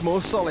looking much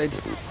more solid.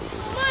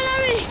 Come on,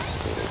 Harry!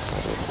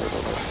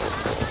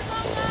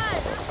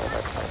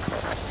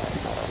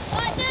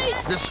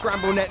 The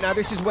scramble net now,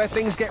 this is where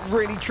things get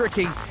really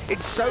tricky.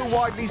 It's so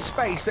widely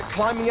spaced that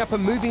climbing up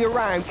and moving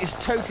around is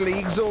totally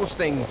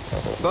exhausting.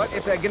 But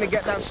if they're going to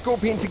get that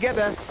scorpion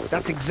together,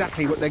 that's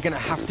exactly what they're going to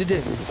have to do.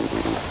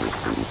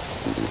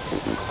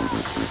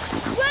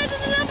 Where did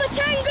the number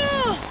 10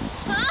 go?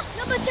 Huh?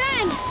 Number 10!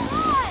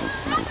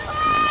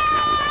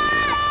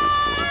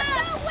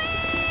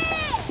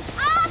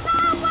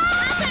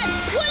 I said,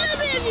 what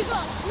number have you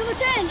got? Number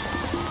 10.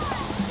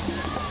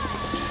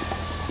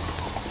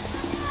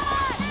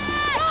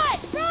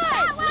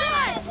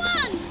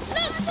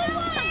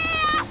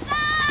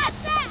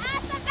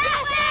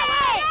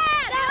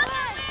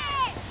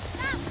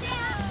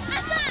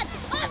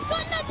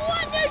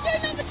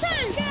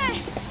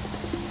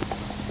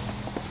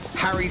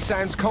 Harry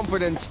sounds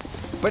confident,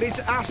 but it's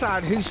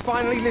Assad who's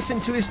finally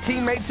listened to his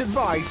teammates'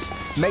 advice,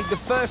 made the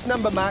first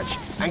number match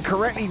and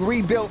correctly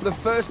rebuilt the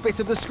first bit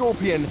of the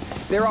scorpion.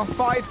 There are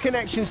 5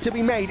 connections to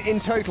be made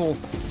in total,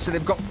 so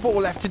they've got 4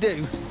 left to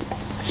do.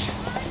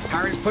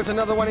 Harry's put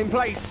another one in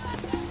place.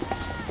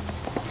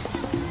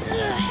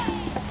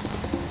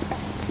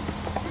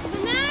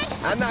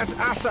 And that's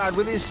Assad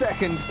with his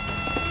second.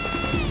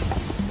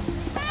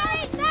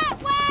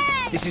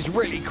 This is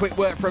really quick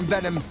work from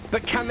Venom,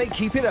 but can they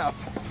keep it up?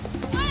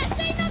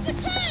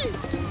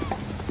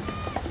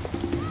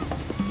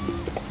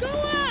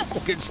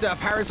 Good stuff.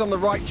 Harry's on the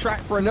right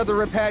track for another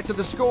repair to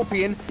the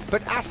scorpion,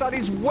 but Assad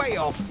is way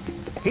off.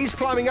 He's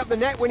climbing up the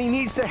net when he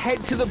needs to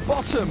head to the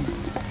bottom.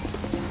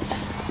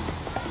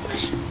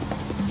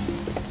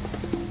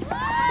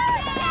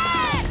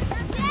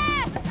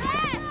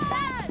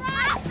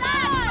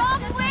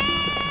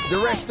 The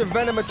rest of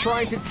Venom are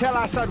trying to tell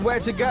Assad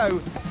where to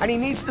go, and he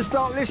needs to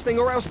start listening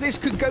or else this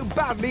could go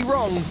badly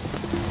wrong.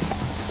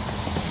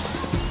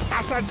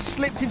 Assad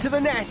slipped into the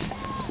net,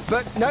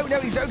 but no,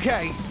 he's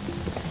okay.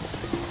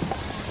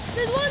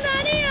 There's one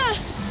down here!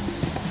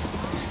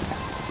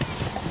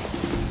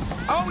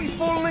 Oh, he's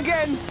fallen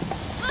again!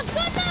 I've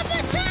got number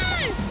 2!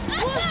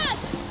 Assad!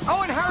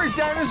 Oh, and Harry's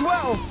down as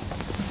well!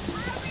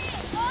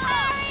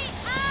 Hurry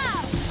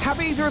up!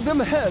 Have either of them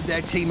heard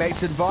their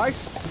teammates'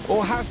 advice?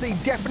 Or has the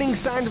deafening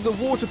sound of the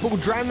waterfall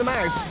drowned them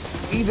out?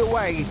 Either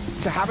way,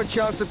 to have a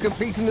chance of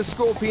completing the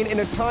scorpion in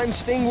a time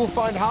Sting will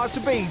find hard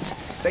to beat,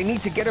 they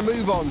need to get a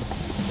move on.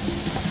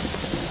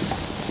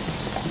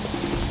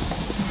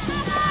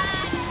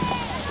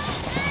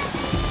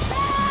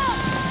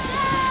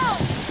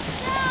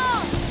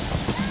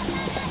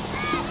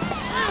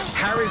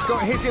 Harry's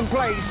got his in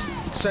place,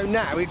 so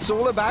now it's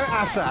all about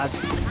Assad.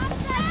 Assad!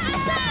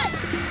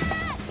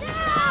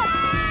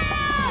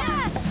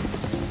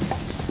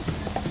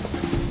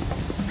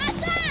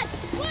 Assad!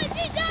 What have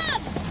you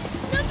done?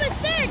 Number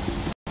 6!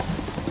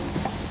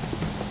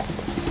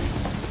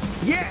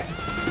 Yeah!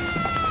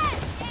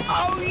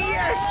 Oh,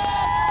 yes!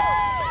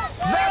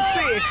 That's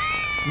it!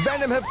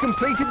 Venom have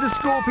completed the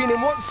scorpion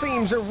in what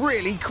seems a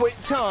really quick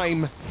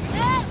time. Well,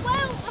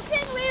 I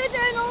think we were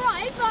doing all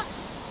right, but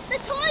the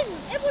time,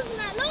 it wasn't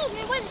that long.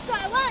 It went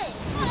straight away.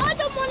 I've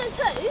done 1 and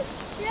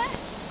 2. Yeah.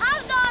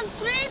 I've done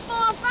 3,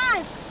 4,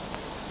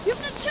 5.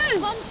 You've done 2.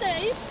 1,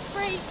 2,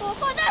 3, 4,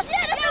 5. That's it.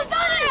 That's all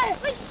done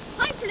it.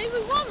 Hopefully we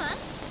won, man.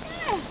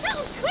 Yeah. That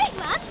was quick,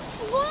 man.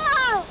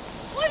 Wow.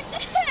 We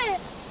did it.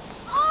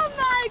 Oh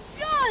my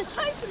God.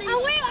 Hopefully. I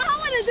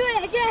want to do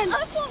it again.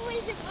 I thought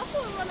we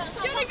run out of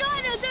time. Do you want to go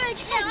in and do it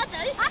again? Yeah, I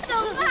do. I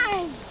don't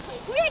mind.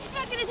 We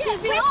expected it to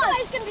be hard. We thought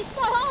it was going to be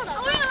so hard.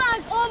 We were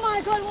like, oh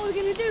my God, what are we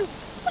going to do?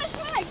 That's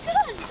right,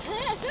 good.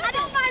 Yeah, I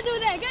don't mind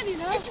doing that again, you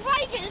know. It's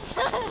very good.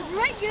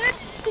 Very good.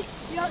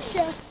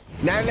 Yorkshire.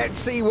 Now let's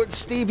see what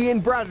Stevie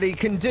and Bradley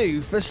can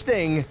do for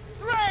Sting.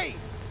 3,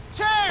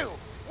 2,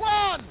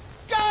 1,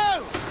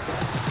 go!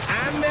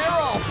 And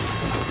they're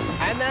off.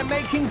 And they're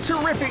making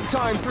terrific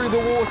time through the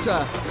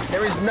water.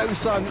 There is no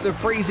sign that the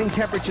freezing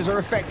temperatures are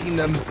affecting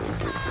them.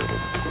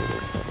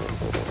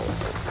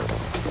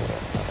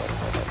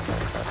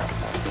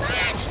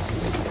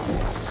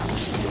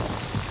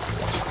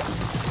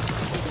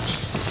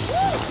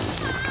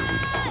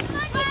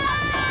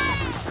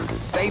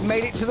 They've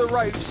made it to the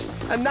ropes,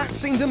 and that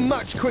seemed a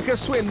much quicker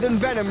swim than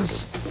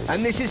Venom's.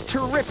 And this is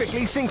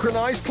terrifically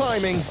synchronized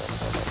climbing.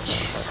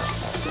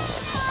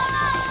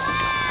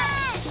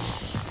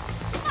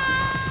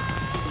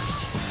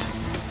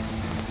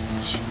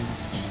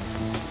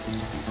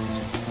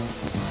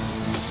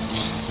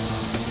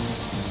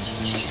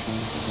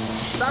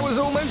 That was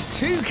almost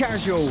too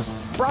casual.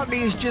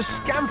 Bradley is just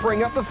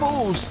scampering up the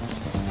falls.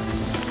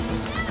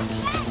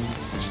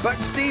 But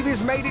Steve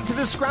has made it to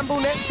the scramble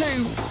net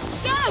too.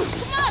 Let's go!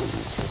 Come on!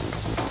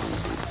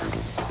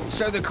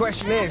 So the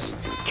question is,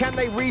 can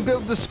they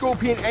rebuild the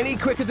scorpion any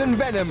quicker than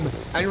Venom?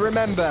 And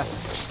remember,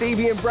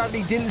 Stevie and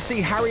Bradley didn't see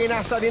Harry and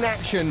Assad in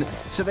action,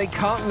 so they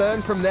can't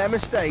learn from their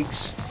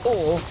mistakes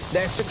or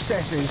their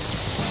successes.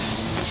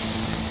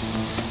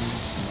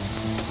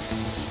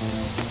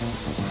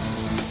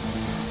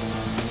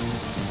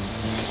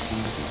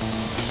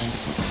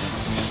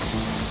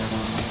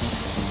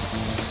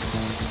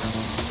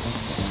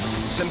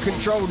 Some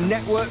controlled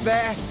network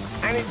there,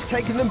 and it's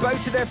taken them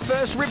both to their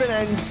first ribbon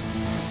ends.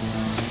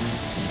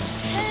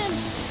 10.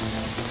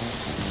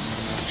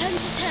 10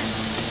 to 10.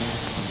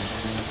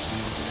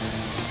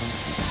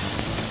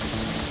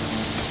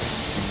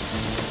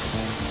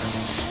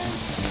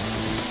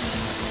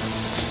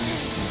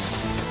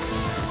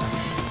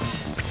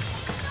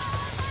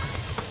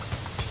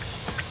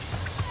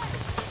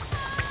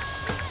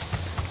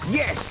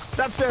 Yes,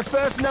 that's their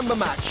first number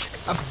match.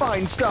 A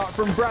fine start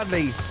from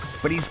Bradley,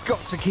 but he's got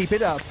to keep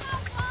it up.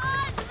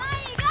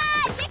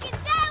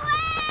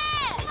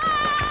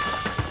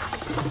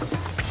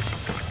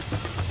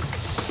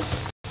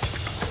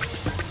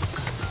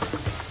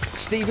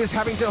 Steve is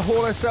having to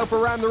haul herself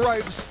around the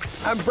ropes,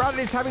 and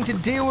Bradley's having to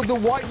deal with the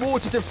white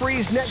water to free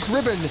his next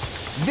ribbon.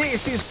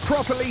 This is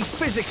properly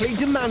physically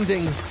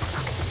demanding.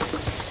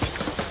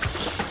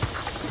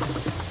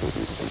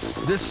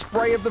 The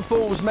spray of the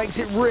falls makes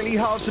it really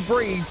hard to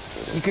breathe.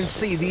 You can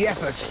see the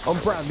effort on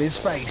Bradley's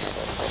face.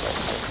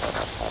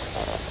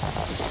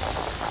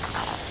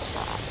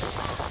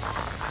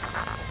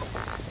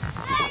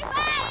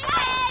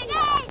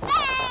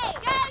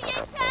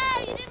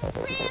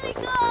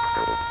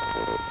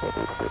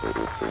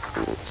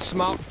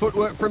 Smart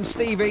footwork from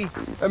Stevie,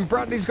 and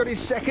Bradley's got his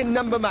second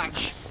number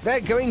match. They're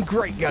going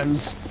great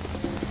guns.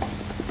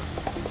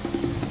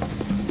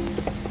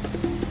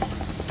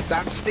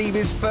 That's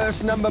Stevie's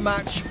first number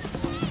match.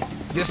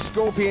 The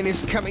Scorpion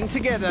is coming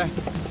together.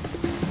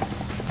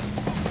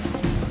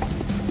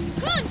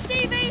 Come on,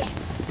 Stevie!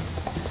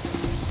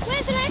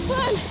 Where's the next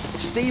one?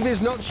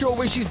 Stevie's not sure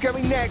where she's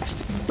going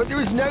next, but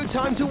there is no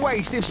time to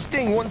waste if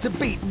Sting want to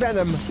beat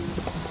Venom.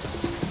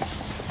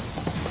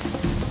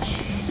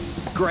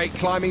 Great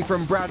climbing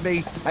from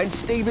Bradley, and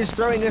Steve is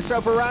throwing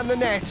herself around the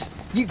net.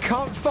 You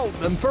can't fault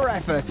them for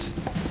effort.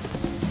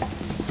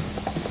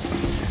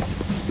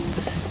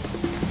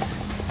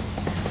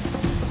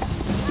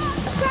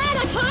 Brad,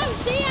 I can't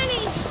see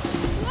any!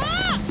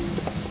 What?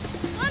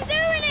 I'm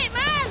doing it,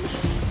 man!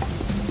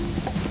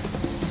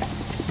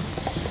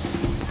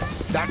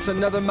 That's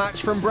another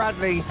match from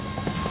Bradley,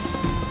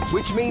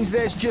 which means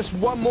there's just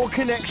one more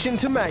connection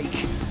to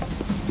make.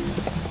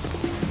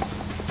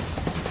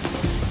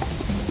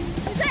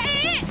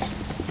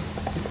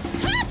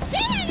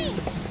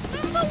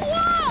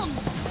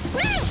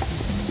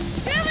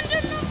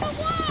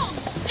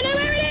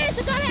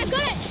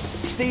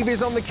 Steve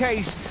is on the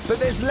case, but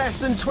there's less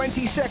than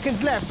 20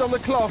 seconds left on the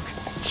clock.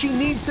 She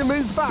needs to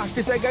move fast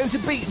if they're going to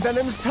beat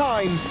Venom's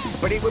time.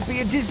 But it would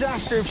be a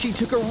disaster if she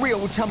took a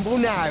real tumble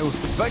now.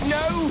 But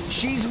no,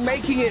 she's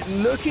making it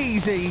look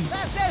easy.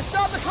 That's it,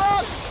 stop the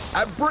clock!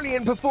 A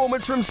brilliant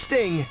performance from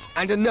Sting,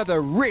 and another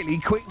really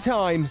quick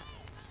time.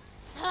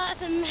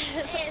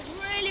 It's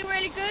really,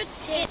 really good.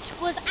 It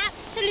was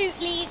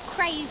absolutely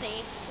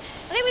crazy.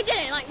 I think we did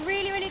it like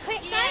really, really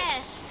quick though.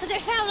 Yeah. Because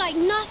it felt like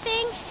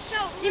nothing.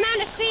 The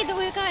amount of speed that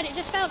we were going, it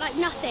just felt like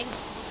nothing.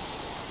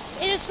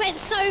 It just went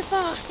so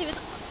fast. It was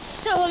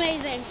so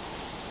amazing.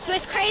 It's the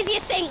most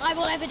craziest thing I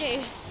will ever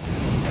do.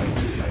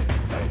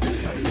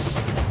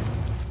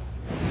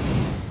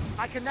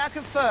 I can now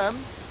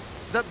confirm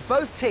that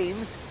both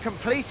teams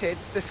completed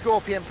the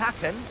Scorpion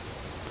pattern.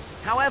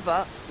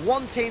 However,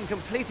 one team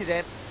completed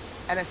it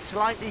in a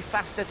slightly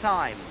faster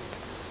time.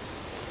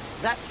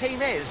 That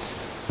team is...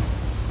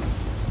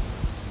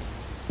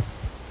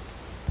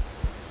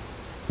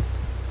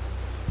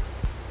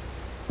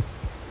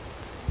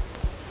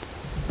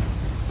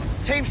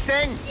 Team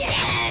Sting!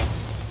 Yes!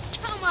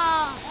 Come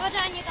on! Well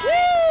done, you guys. Woo!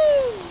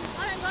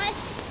 Well done, guys.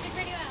 Did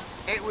really well.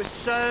 It was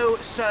so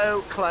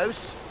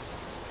close.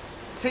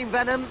 Team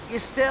Venom, you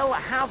still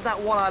have that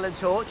one island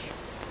torch.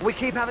 We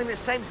keep having the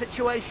same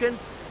situation.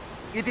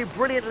 You do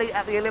brilliantly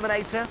at the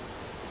eliminator.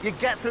 You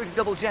get through to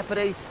double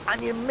jeopardy,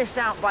 and you miss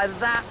out by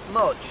that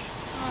much.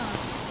 Oh.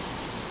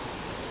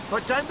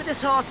 But don't be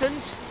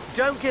disheartened.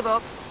 Don't give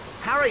up.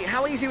 Harry,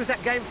 how easy was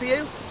that game for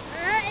you?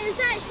 It was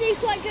actually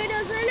quite good.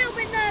 I was a little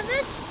bit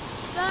nervous.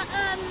 But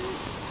I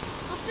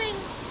think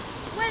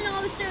when I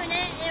was doing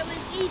it, it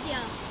was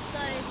easier, so...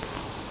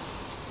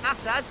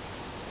 Assad,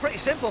 pretty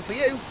simple for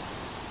you.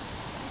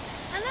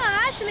 I know,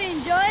 I actually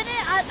enjoyed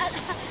it. I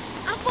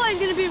thought it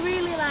was going to be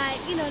really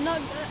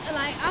not,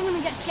 I'm going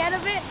to get scared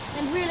of it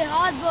and really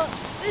hard, but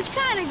it was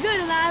kind of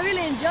good and I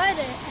really enjoyed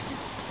it.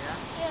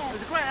 Yeah? It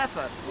was a great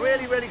effort,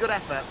 really good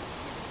effort,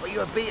 but you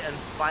were beaten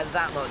by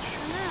that much.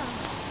 I know.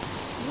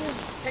 Yeah.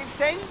 Team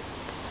Sting,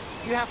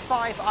 you have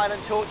 5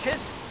 island torches.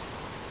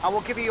 I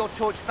will give you your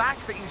torch back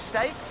that you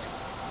staked.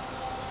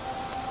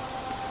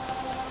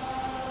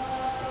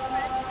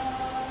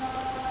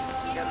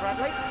 Go,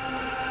 Bradley.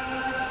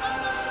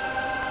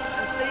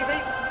 And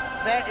Stevie,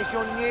 there is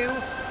your new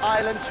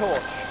island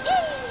torch.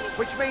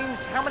 Which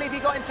means, how many have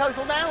you got in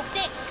total now?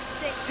 6.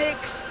 6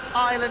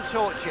 island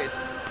torches.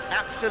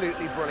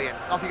 Absolutely brilliant.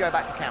 Off you go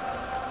back to camp.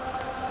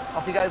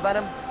 Off you go,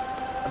 Venom,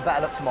 and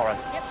better luck tomorrow.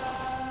 Yep.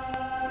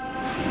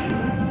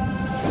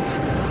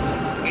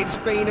 It's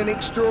been an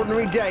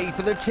extraordinary day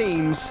for the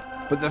teams,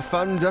 but the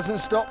fun doesn't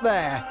stop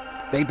there.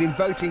 They've been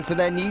voting for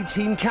their new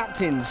team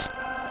captains.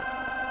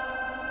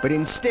 But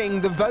in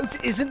Sting, the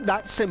vote isn't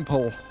that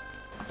simple.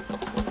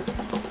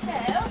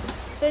 So,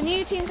 the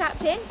new team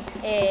captain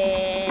is...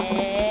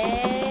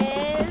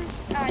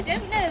 Oh, I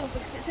don't know,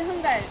 because it's a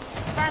hung vote.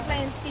 Bradley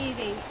and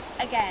Stevie,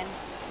 again.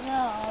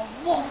 No,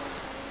 what?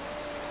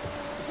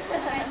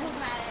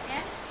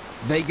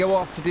 They go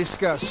off to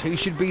discuss who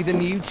should be the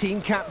new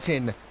team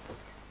captain.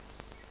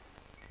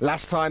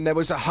 Last time there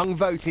was a hung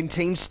vote in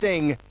Team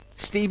Sting.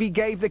 Stevie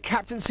gave the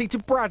captaincy to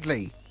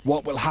Bradley.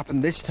 What will happen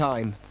this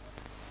time?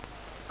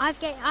 I'm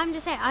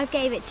just saying, I've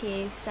gave it to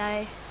you, so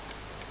I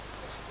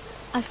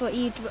thought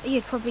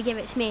you'd probably give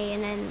it to me,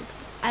 and then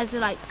as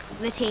like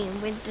the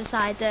team, we'd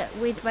decide that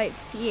we'd vote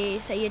for you,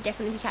 so you'd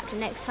definitely be captain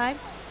next time.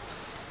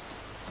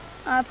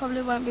 I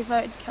probably won't be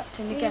voted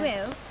captain again. You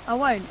will? I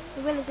won't.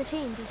 The will of the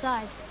team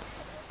decides.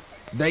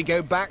 They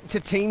go back to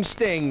Team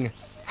Sting.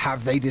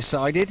 Have they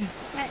decided?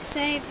 Right, so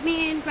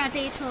me and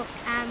Bradley talked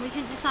and we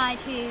couldn't decide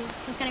who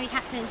was going to be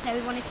captain, so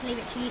we wanted to leave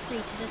it to you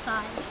three to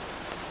decide.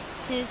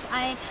 Because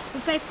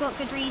we've both got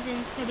good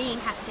reasons for being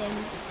captain,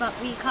 but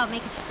we can't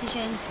make a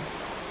decision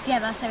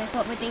together, so we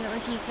thought we'd leave it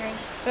with you three.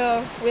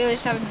 So we'll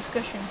just have a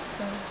discussion.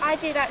 So I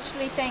did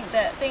actually think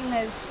that, being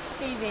as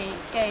Stevie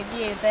gave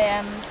you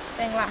the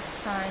thing last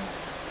time,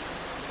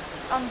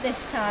 on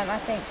this time I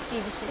think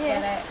Stevie should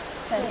get it,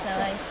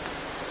 personally.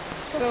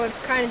 So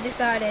we've kind of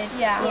decided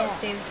Yeah. what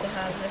Steve to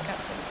have the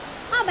captain.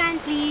 Oh, Ben,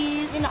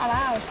 please. You're not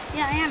allowed.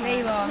 Yeah, I am. There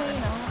you are. No,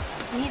 you're not.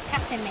 And he's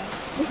captain me.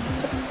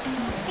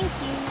 Thank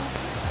you.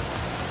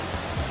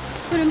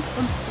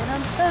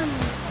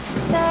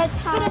 Third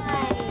time.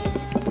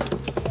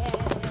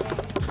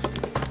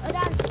 Well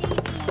done,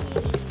 Stevie.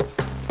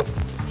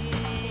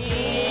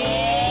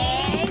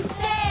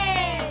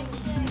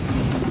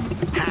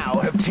 How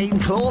have Team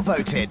Claw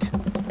voted?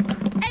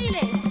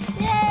 Ailey.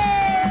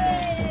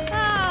 Yay!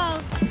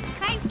 Oh,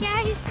 thanks,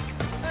 guys.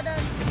 Well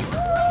done.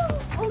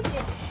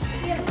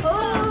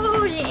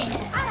 Oh, yeah.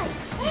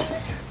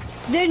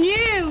 The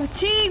new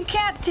team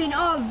captain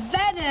of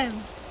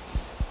Venom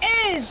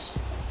is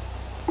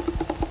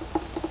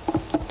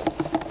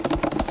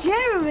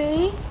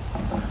Jeremy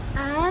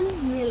and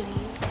Millie.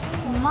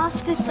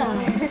 Must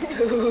decide.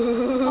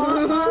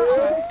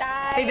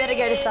 We better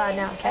go decide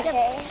now, okay?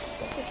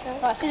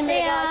 See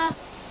ya.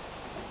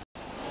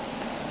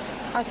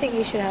 I think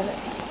you should have it.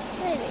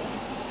 Really?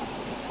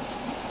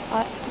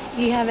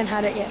 You haven't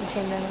had it yet in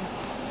Team Venom.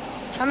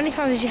 How many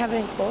times did you have it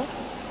in Claw?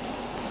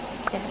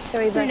 Yeah, so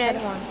we both had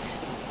it once.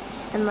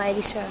 And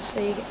Lady Sir, so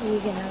you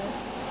can have it.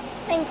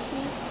 Thank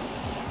you.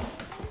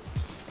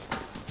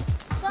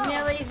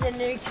 Millie's the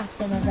new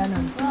captain of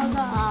Venom. Well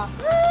done.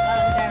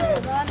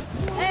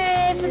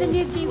 Hey, for the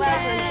new team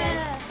captain.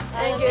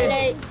 Thank you.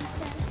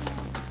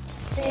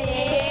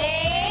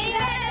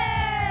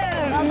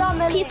 Well done,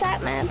 Millie. Peace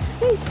out, man.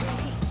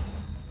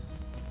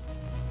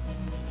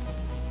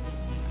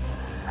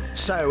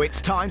 So it's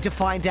time to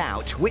find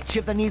out which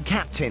of the new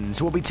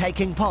captains will be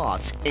taking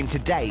part in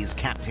today's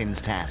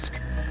captain's task.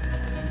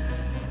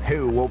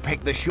 Who will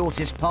pick the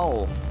shortest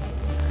pole?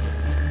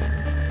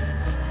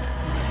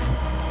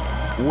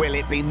 Will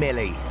it be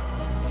Millie?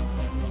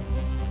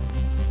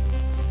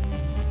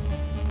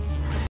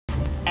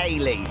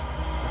 Ailey?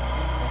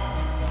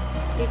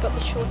 You got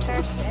the short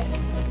hair stick.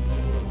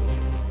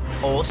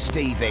 Or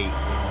Stevie?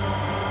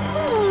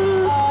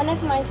 Oh,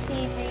 never mind,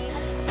 Stevie.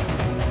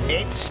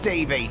 It's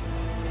Stevie.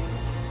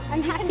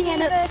 I'm happy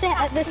and upset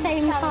at the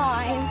same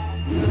time.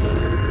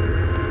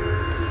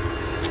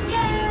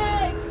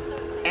 Yay!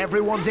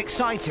 Everyone's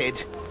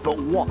excited, but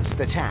what's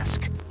the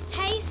task?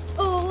 Taste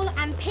all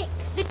and pick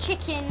the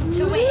chicken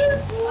to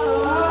win.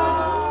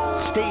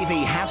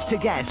 Stevie has to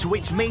guess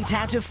which meat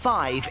out of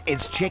 5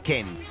 is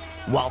chicken,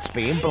 whilst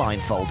being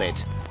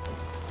blindfolded.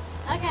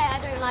 Okay, I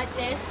don't like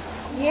this.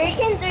 You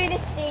can do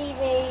this,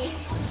 Stevie.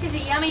 This is a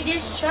yummy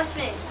dish, trust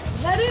me.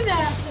 Very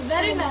nice,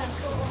 very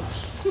nice.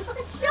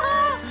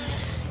 Sure.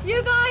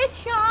 You guys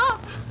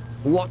sharp.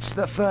 What's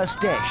the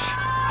first dish?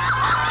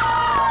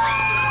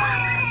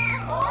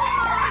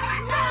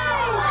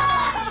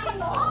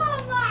 Oh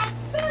my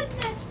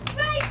goodness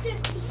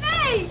gracious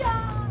me!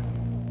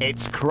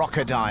 It's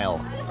crocodile.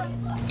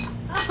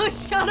 Oh,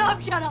 shut up.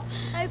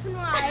 Open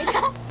wide.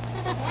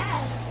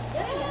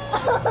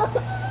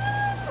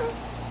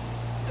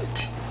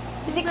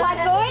 Is it quite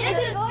good? This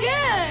is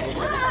good.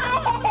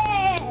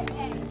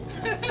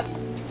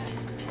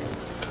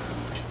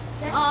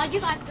 Oh, you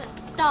guys are gonna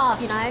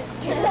starve, you know.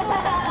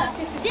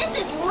 This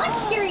is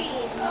luxury.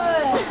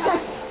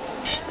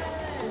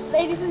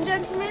 Ladies and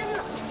gentlemen.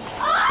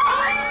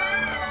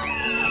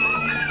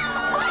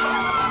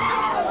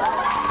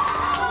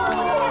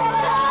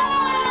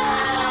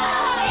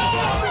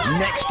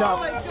 Next up,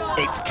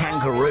 it's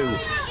kangaroo.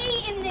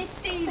 Eating this,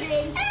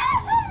 Stevie.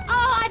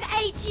 Oh, I've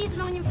ate cheese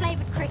and onion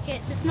flavoured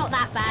crickets. It's not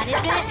that bad, is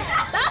it?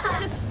 That's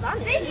just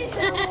funny. This is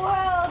the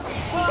world.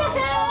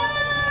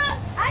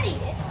 I'd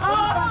eat it.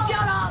 Oh,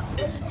 shut up.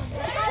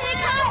 Here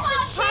comes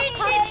the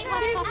choo-choo.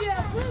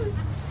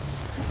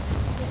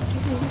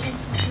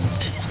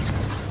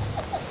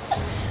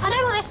 I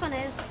know what this one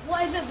is.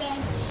 What is it then?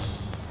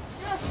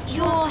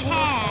 Your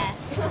hair.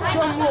 Do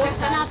you want water?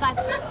 No, fine.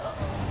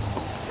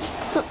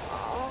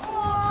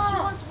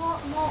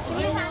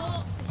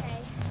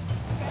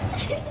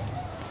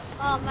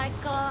 Oh my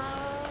god.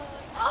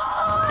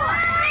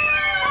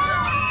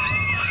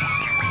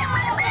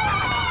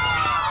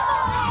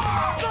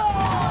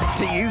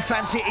 Do you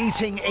fancy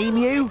eating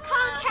emu?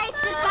 Can't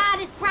taste as bad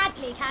as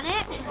Bradley, can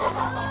it?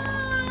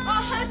 Oh,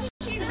 how did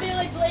you the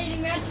village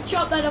leading? We had to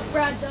chop that off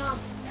Brad's arm.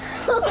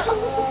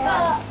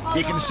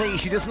 You can see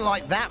she doesn't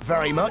like that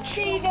very much.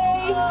 Is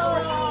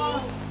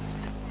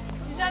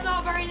that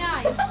not very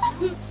nice?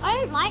 I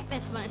don't like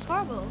this one, it's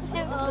horrible.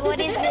 Oh, what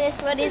is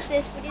this? What is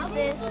this? What is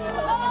this? Oh,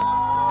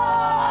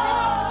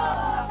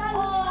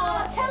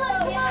 tell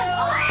us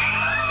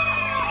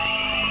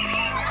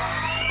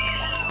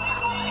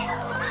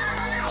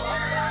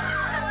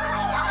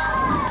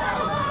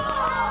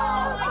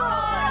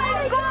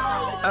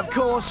Of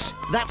course,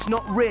 that's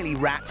not really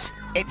rat,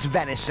 it's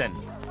venison.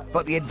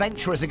 But the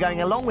adventurers are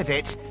going along with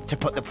it to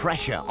put the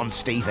pressure on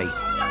Stevie. Stevie,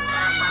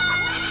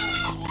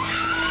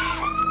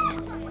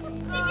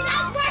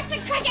 that's worse than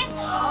cricket!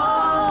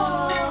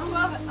 Oh.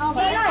 Do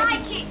you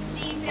like it,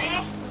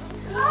 Stevie?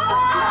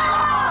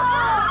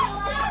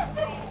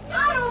 I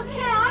don't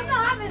care, I'm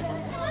not having it.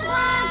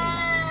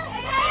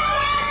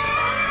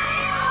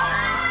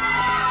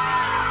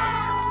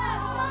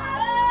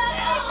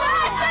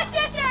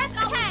 Shush.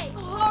 Okay,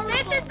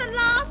 this is the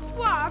last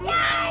one.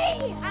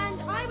 Yay!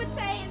 And I would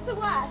say it's the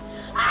worst.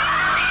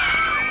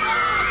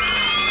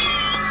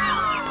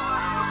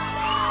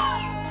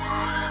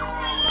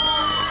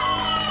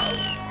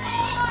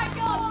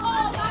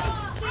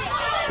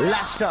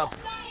 Last up,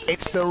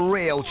 it's the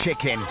real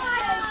chicken. Should I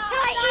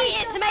eat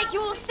it to make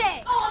you all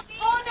sick? Oh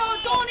no,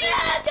 don't eat it!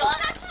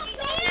 That's not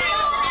fair!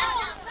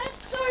 That's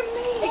so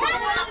mean!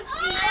 That's not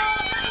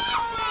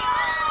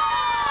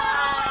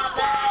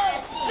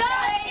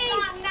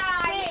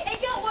It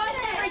got worse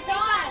every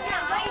time!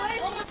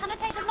 Can I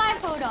take the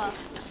blindfold off?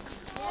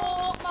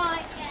 Oh my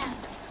god!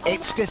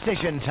 It's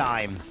decision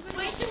time.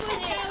 We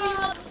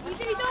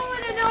don't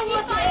want to know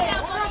what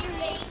it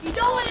is! You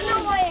don't want to know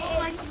what it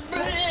is!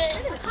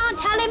 Can't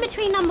tell in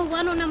between number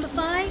 1 or number 5.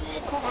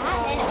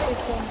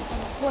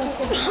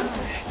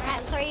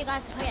 Right, sorry you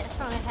guys if I get this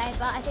wrong, okay?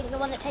 But I think the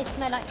one that tastes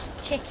most like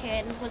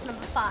chicken was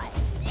number 5.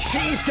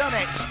 She's done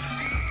it!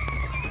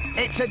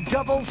 It's a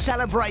double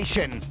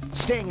celebration.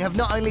 Sting have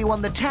not only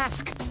won the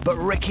task, but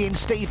Ricky and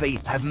Stevie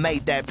have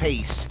made their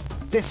peace.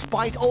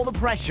 Despite all the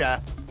pressure,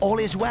 all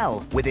is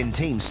well within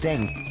Team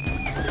Sting.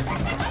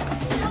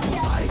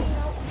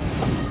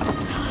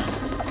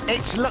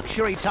 It's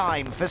luxury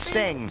time for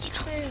Sting.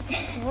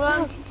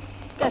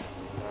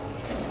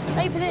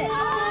 Open it.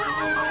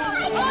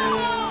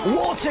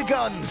 Water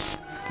guns!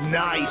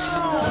 Nice!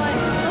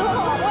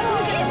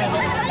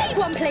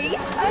 One, please.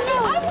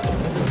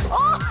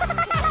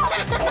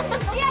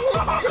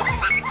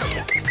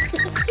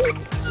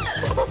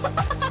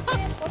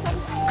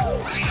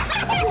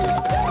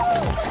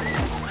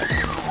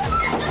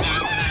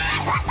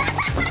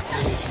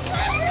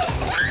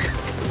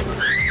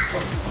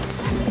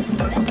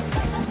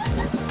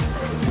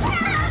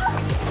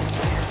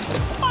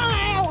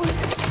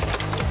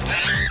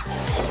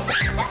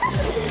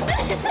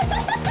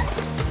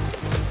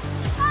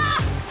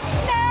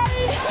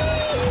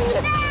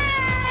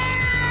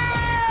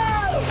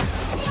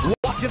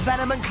 What do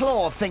Venom and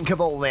Claw think of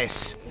all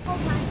this? Oh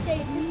my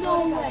days,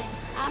 no way.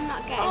 I'm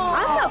not getting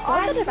I'm not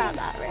bothered about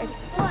that, Red.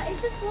 What?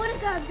 It's just water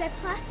guns, they're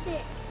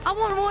plastic. I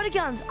want water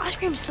guns. Ice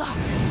cream sucks.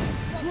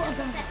 Water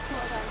guns.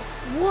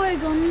 Water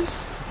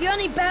guns. The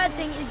only bad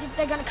thing is if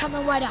they're going to come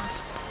and wet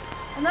us.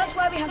 And that's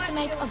why we have to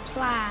make a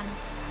plan.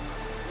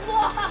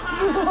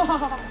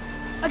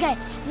 Okay,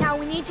 now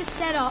we need to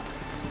set up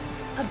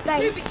a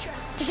base.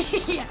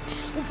 Yeah,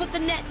 we'll put the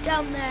net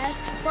down there,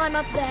 climb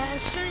up there.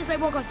 As soon as they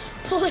walk on,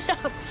 pull it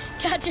up,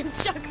 catch them,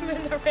 chuck them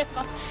in the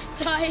river,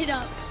 tie it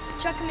up,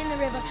 chuck them in the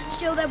river,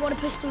 steal their water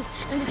pistols,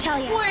 and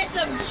retaliate.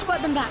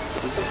 Squirt them back.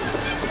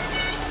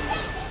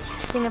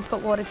 Sting have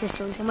got water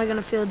pistols, and we're going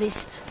to fill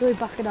this blue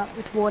bucket up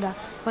with water.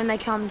 When they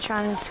come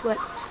trying to squirt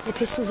their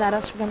pistols at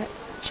us, we're going to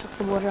chuck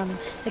the water on them.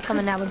 They're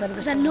coming now, we better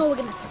respond. They know we're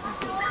going to attack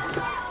them.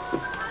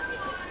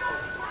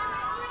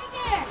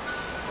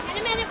 In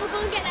a minute, we're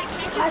going to get that case.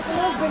 Tyson,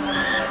 I'll bring them.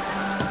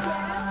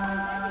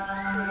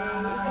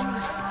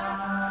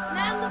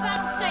 Man the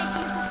battle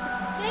stations.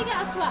 They get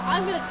us wet,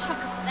 I'm gonna chuck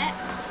a fit.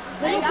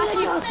 They're not going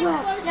to get us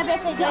wet. Yeah, but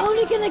if they They're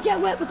only going to get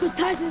wet because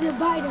Tyson's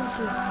invited them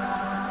to.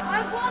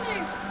 I want to.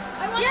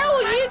 Yeah,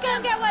 well, you go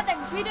and get wet then,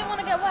 because we don't want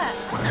to get wet.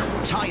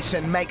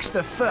 Tyson makes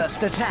the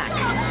first attack.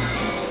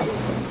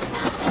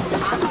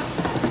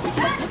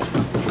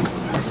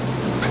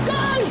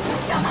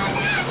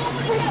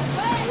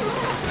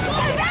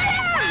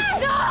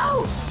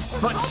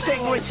 But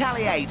Sting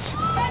retaliates.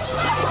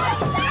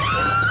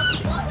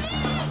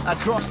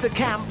 Across the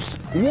camps,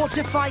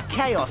 water fight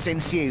chaos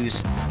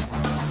ensues.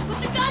 Put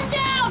the gun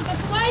down!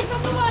 Away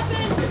from the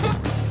weapon!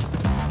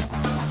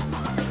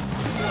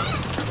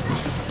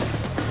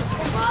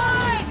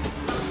 Fine!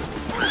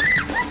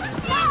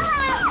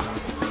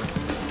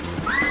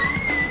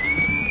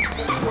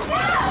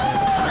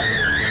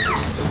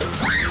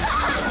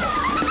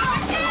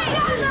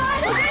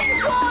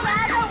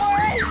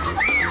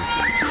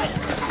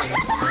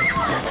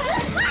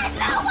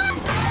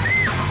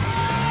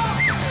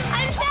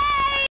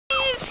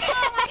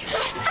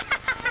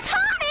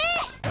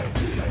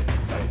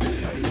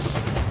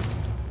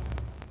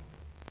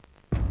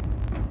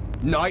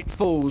 Night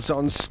falls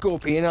on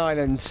Scorpion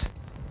Island.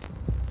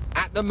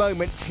 At the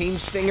moment, Team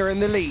Sting are in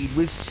the lead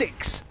with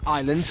 6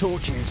 island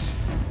torches.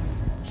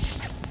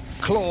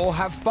 Claw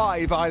have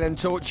 5 island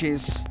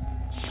torches.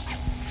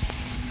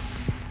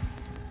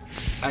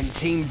 And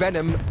Team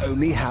Venom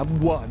only have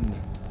 1.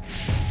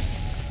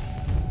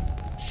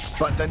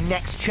 But the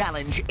next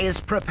challenge is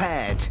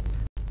prepared.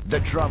 The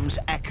drums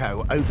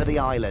echo over the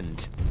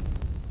island.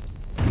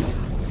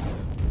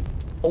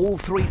 All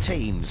 3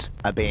 teams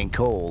are being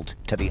called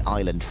to the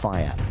island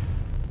fire.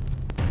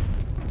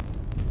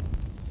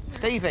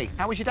 Stevie,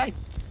 how was your day?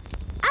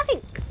 I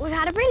think we've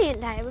had a brilliant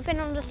day. We've been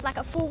on just like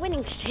a full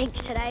winning streak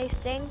today,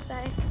 Sting, so...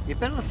 You've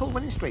been on a full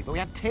winning streak, but we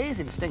had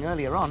tears in Sting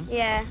earlier on.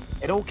 Yeah.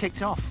 It all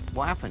kicked off.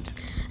 What happened?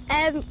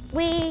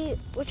 We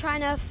were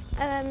trying to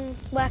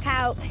work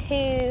out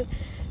who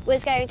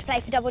was going to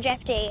play for Double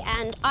Jeopardy,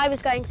 and I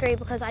was going through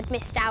because I'd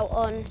missed out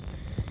on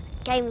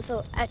games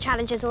or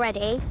challenges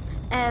already.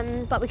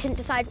 But we couldn't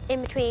decide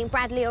in between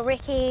Bradley or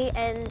Ricky,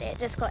 and it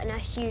just got in a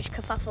huge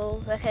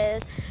kerfuffle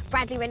because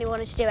Bradley really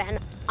wanted to do it, and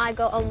I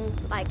got on,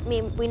 like,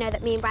 we know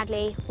that me and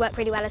Bradley work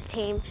really well as a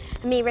team,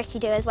 and me and Ricky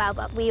do as well,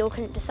 but we all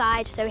couldn't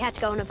decide, so we had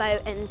to go on a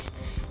vote, and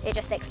it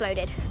just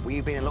exploded. Were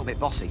you being a little bit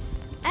bossy?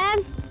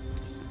 I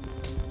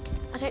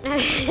don't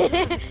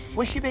know.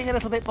 Was she being a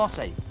little bit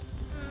bossy?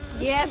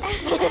 Yeah.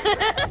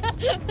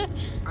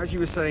 As you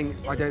were saying,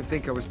 I don't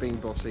think I was being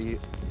bossy.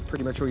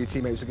 Pretty much all your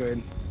teammates are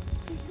going...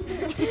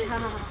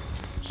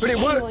 But it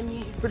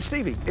worked. But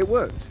Stevie, it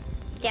worked.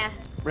 Yeah.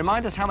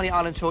 Remind us how many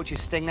island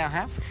torches Sting now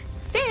have?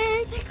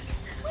 6.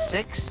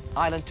 6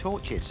 island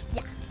torches.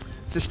 Yeah.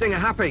 So Sting are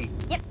happy?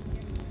 Yep.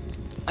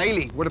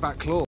 Ailey, what about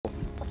Claw?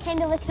 We're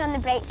kind of looking on the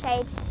bright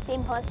side,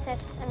 staying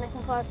positive and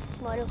looking forward to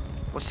tomorrow.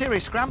 Well,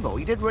 serious scramble.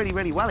 You did really,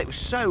 really well. It was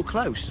so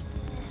close.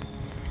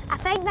 I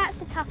think that's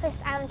the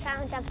toughest island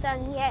challenge I've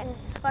done yet in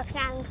Scorpion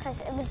Island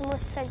because it was the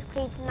most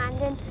physically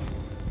demanding.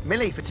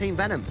 Millie for Team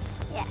Venom.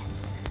 Yeah.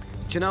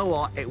 Do you know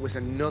what? It was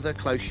another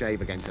close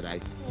shave again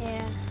today.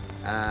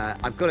 Yeah.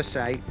 I've got to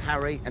say,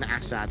 Harry and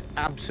Assad,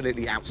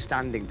 absolutely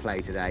outstanding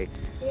play today.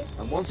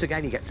 And once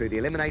again, you get through the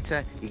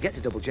eliminator, you get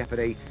to Double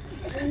Jeopardy,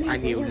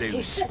 and you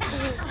lose.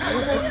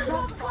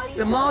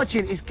 The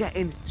margin is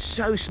getting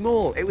so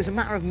small. It was a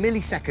matter of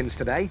milliseconds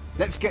today.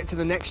 Let's get to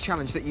the next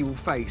challenge that you will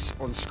face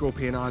on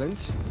Scorpion Island.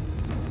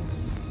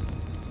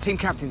 Team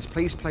captains,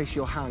 please place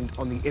your hand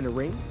on the inner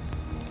ring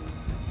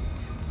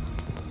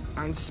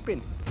and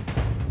spin.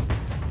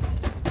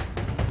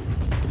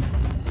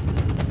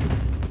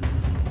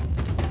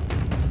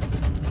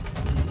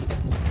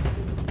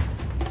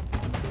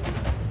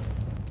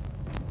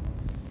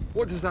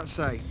 What does that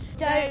say?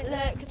 Don't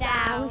look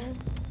down.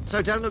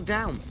 So don't look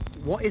down.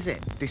 What is it?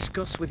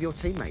 Discuss with your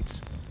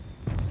teammates.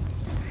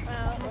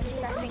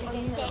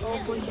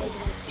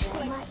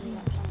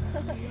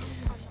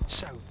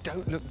 So,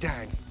 don't look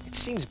down. It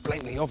seems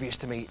blatantly obvious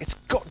to me. It's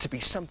got to be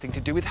something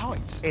to do with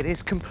heights. It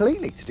is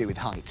completely to do with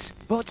heights,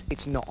 but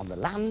it's not on the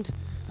land,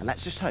 and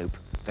let's just hope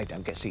they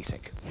don't get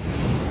seasick.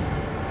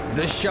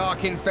 The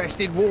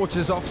shark-infested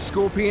waters off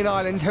Scorpion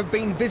Island have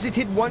been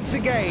visited once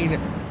again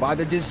by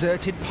the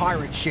deserted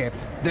pirate ship,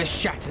 the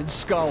Shattered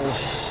Skull.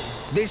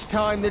 This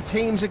time, the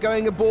teams are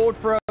going aboard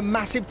for a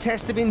massive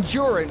test of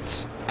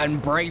endurance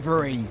and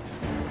bravery.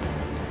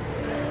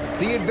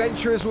 The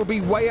adventurers will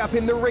be way up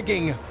in the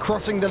rigging,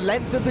 crossing the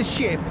length of the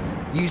ship,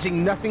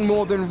 using nothing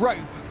more than rope,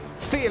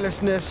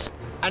 fearlessness,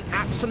 and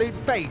absolute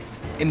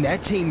faith in their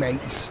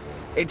teammates.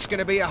 It's going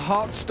to be a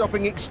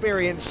heart-stopping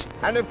experience,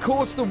 and of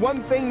course the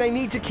one thing they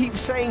need to keep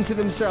saying to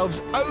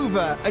themselves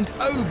over and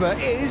over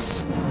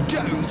is,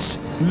 don't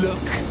look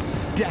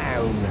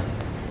down.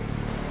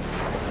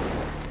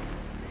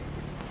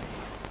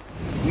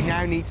 We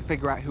now need to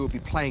figure out who will be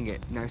playing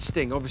it. Now,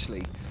 Sting,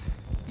 obviously,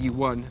 you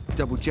won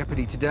Double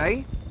Jeopardy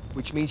today,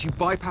 which means you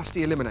bypassed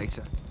the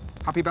eliminator.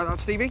 Happy about that,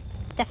 Stevie?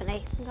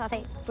 Definitely. I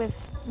think we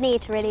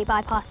need to really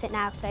bypass it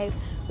now so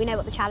we know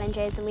what the challenge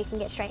is and we can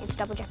get straight into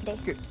Double Jeopardy.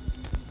 Good.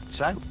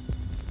 So,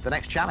 the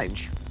next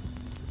challenge,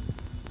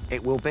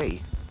 it will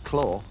be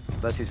Claw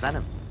versus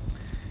Venom.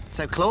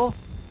 So, Claw,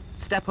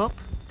 step up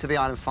to the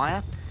island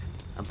fire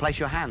and place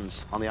your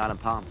hands on the island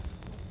palm.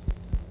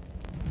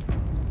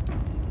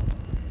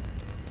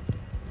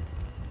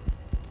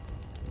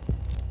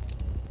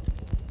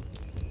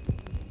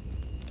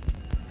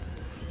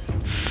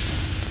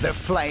 The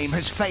flame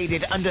has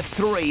faded under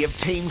 3 of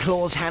Team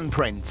Claw's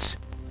handprints,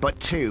 but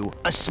 2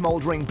 are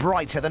smouldering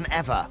brighter than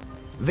ever.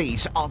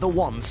 These are the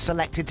ones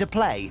selected to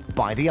play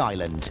by the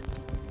island.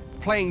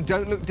 Playing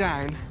Don't Look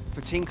Down for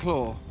Team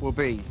Claw will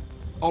be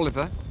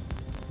Oliver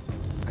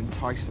and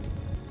Tyson.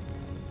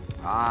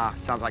 Ah,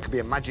 sounds like it could be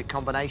a magic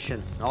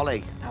combination.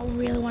 Ollie. I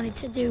really wanted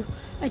to do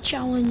a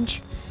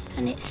challenge,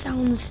 and it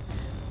sounds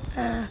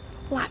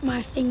like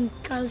my thing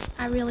because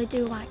I really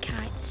do like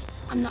heights.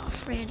 I'm not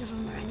afraid of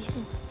them or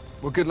anything.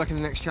 Well, good luck in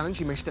the next challenge.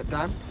 You may step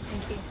down.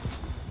 Thank you.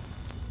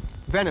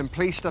 Venom,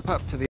 please step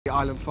up to the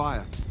island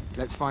fire.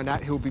 Let's find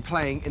out who will be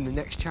playing in the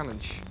next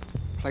challenge.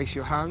 Place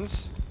your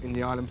hands in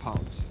the island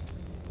palms.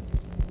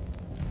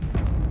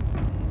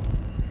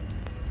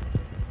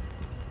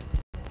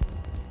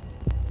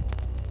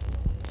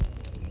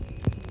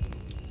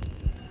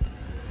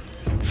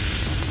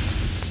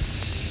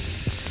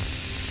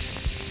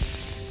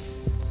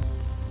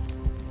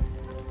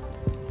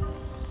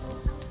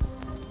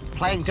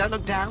 Playing Don't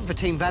Look Down for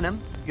Team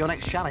Venom, your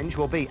next challenge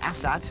will be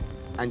Assad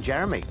and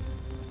Jeremy.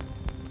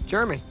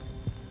 Jeremy,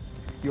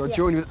 you're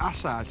joined with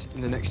Assad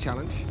in the next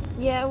challenge.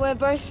 Yeah, we're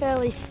both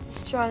fairly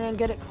strong and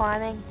good at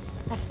climbing.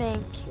 I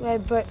think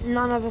both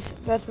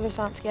of us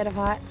aren't scared of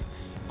heights,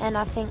 and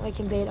I think we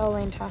can beat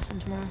Ollie and Tyson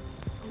tomorrow.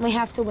 We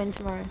have to win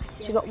tomorrow.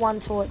 We've got 1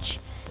 torch,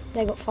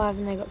 they got 5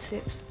 and they got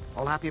 6.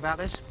 All happy about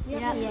this?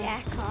 Yeah,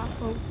 of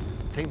course.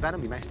 Team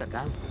Venom, you may step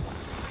down.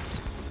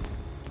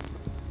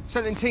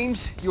 So then,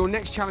 teams, your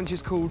next challenge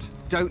is called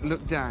Don't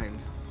Look Down.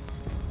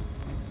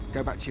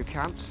 Go back to your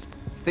camps,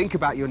 think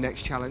about your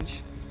next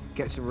challenge,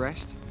 get some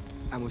rest,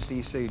 and we'll see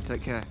you soon.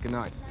 Take care. Good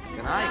night.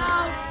 Good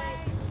night.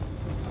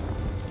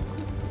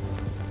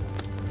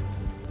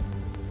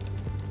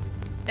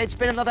 It's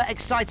been another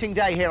exciting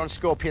day here on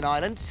Scorpion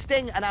Island.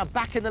 Sting are now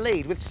back in the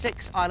lead with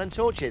 6 island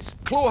torches.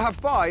 Claw have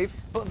 5.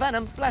 But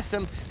Venom, bless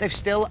them, they've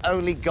still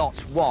only got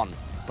 1.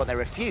 But they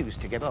refuse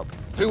to give up.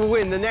 Who will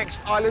win the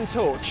next island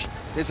torch?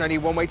 There's only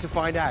one way to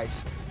find out.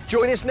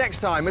 Join us next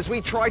time as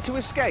we try to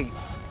escape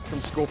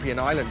from Scorpion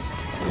Island.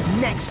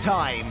 Next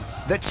time,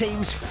 the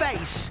teams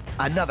face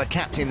another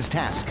captain's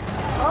task.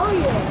 Oh,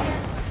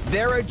 yeah.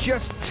 There are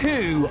just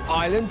 2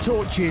 island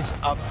torches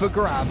up for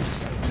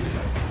grabs.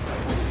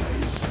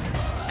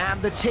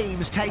 And the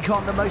teams take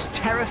on the most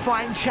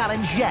terrifying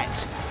challenge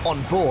yet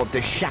on board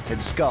the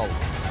Shattered Skull.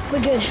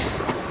 We're good.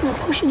 We'll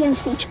push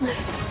against each other.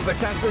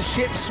 But as the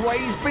ship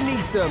sways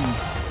beneath them,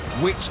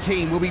 which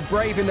team will be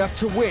brave enough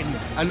to win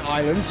an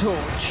island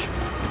torch?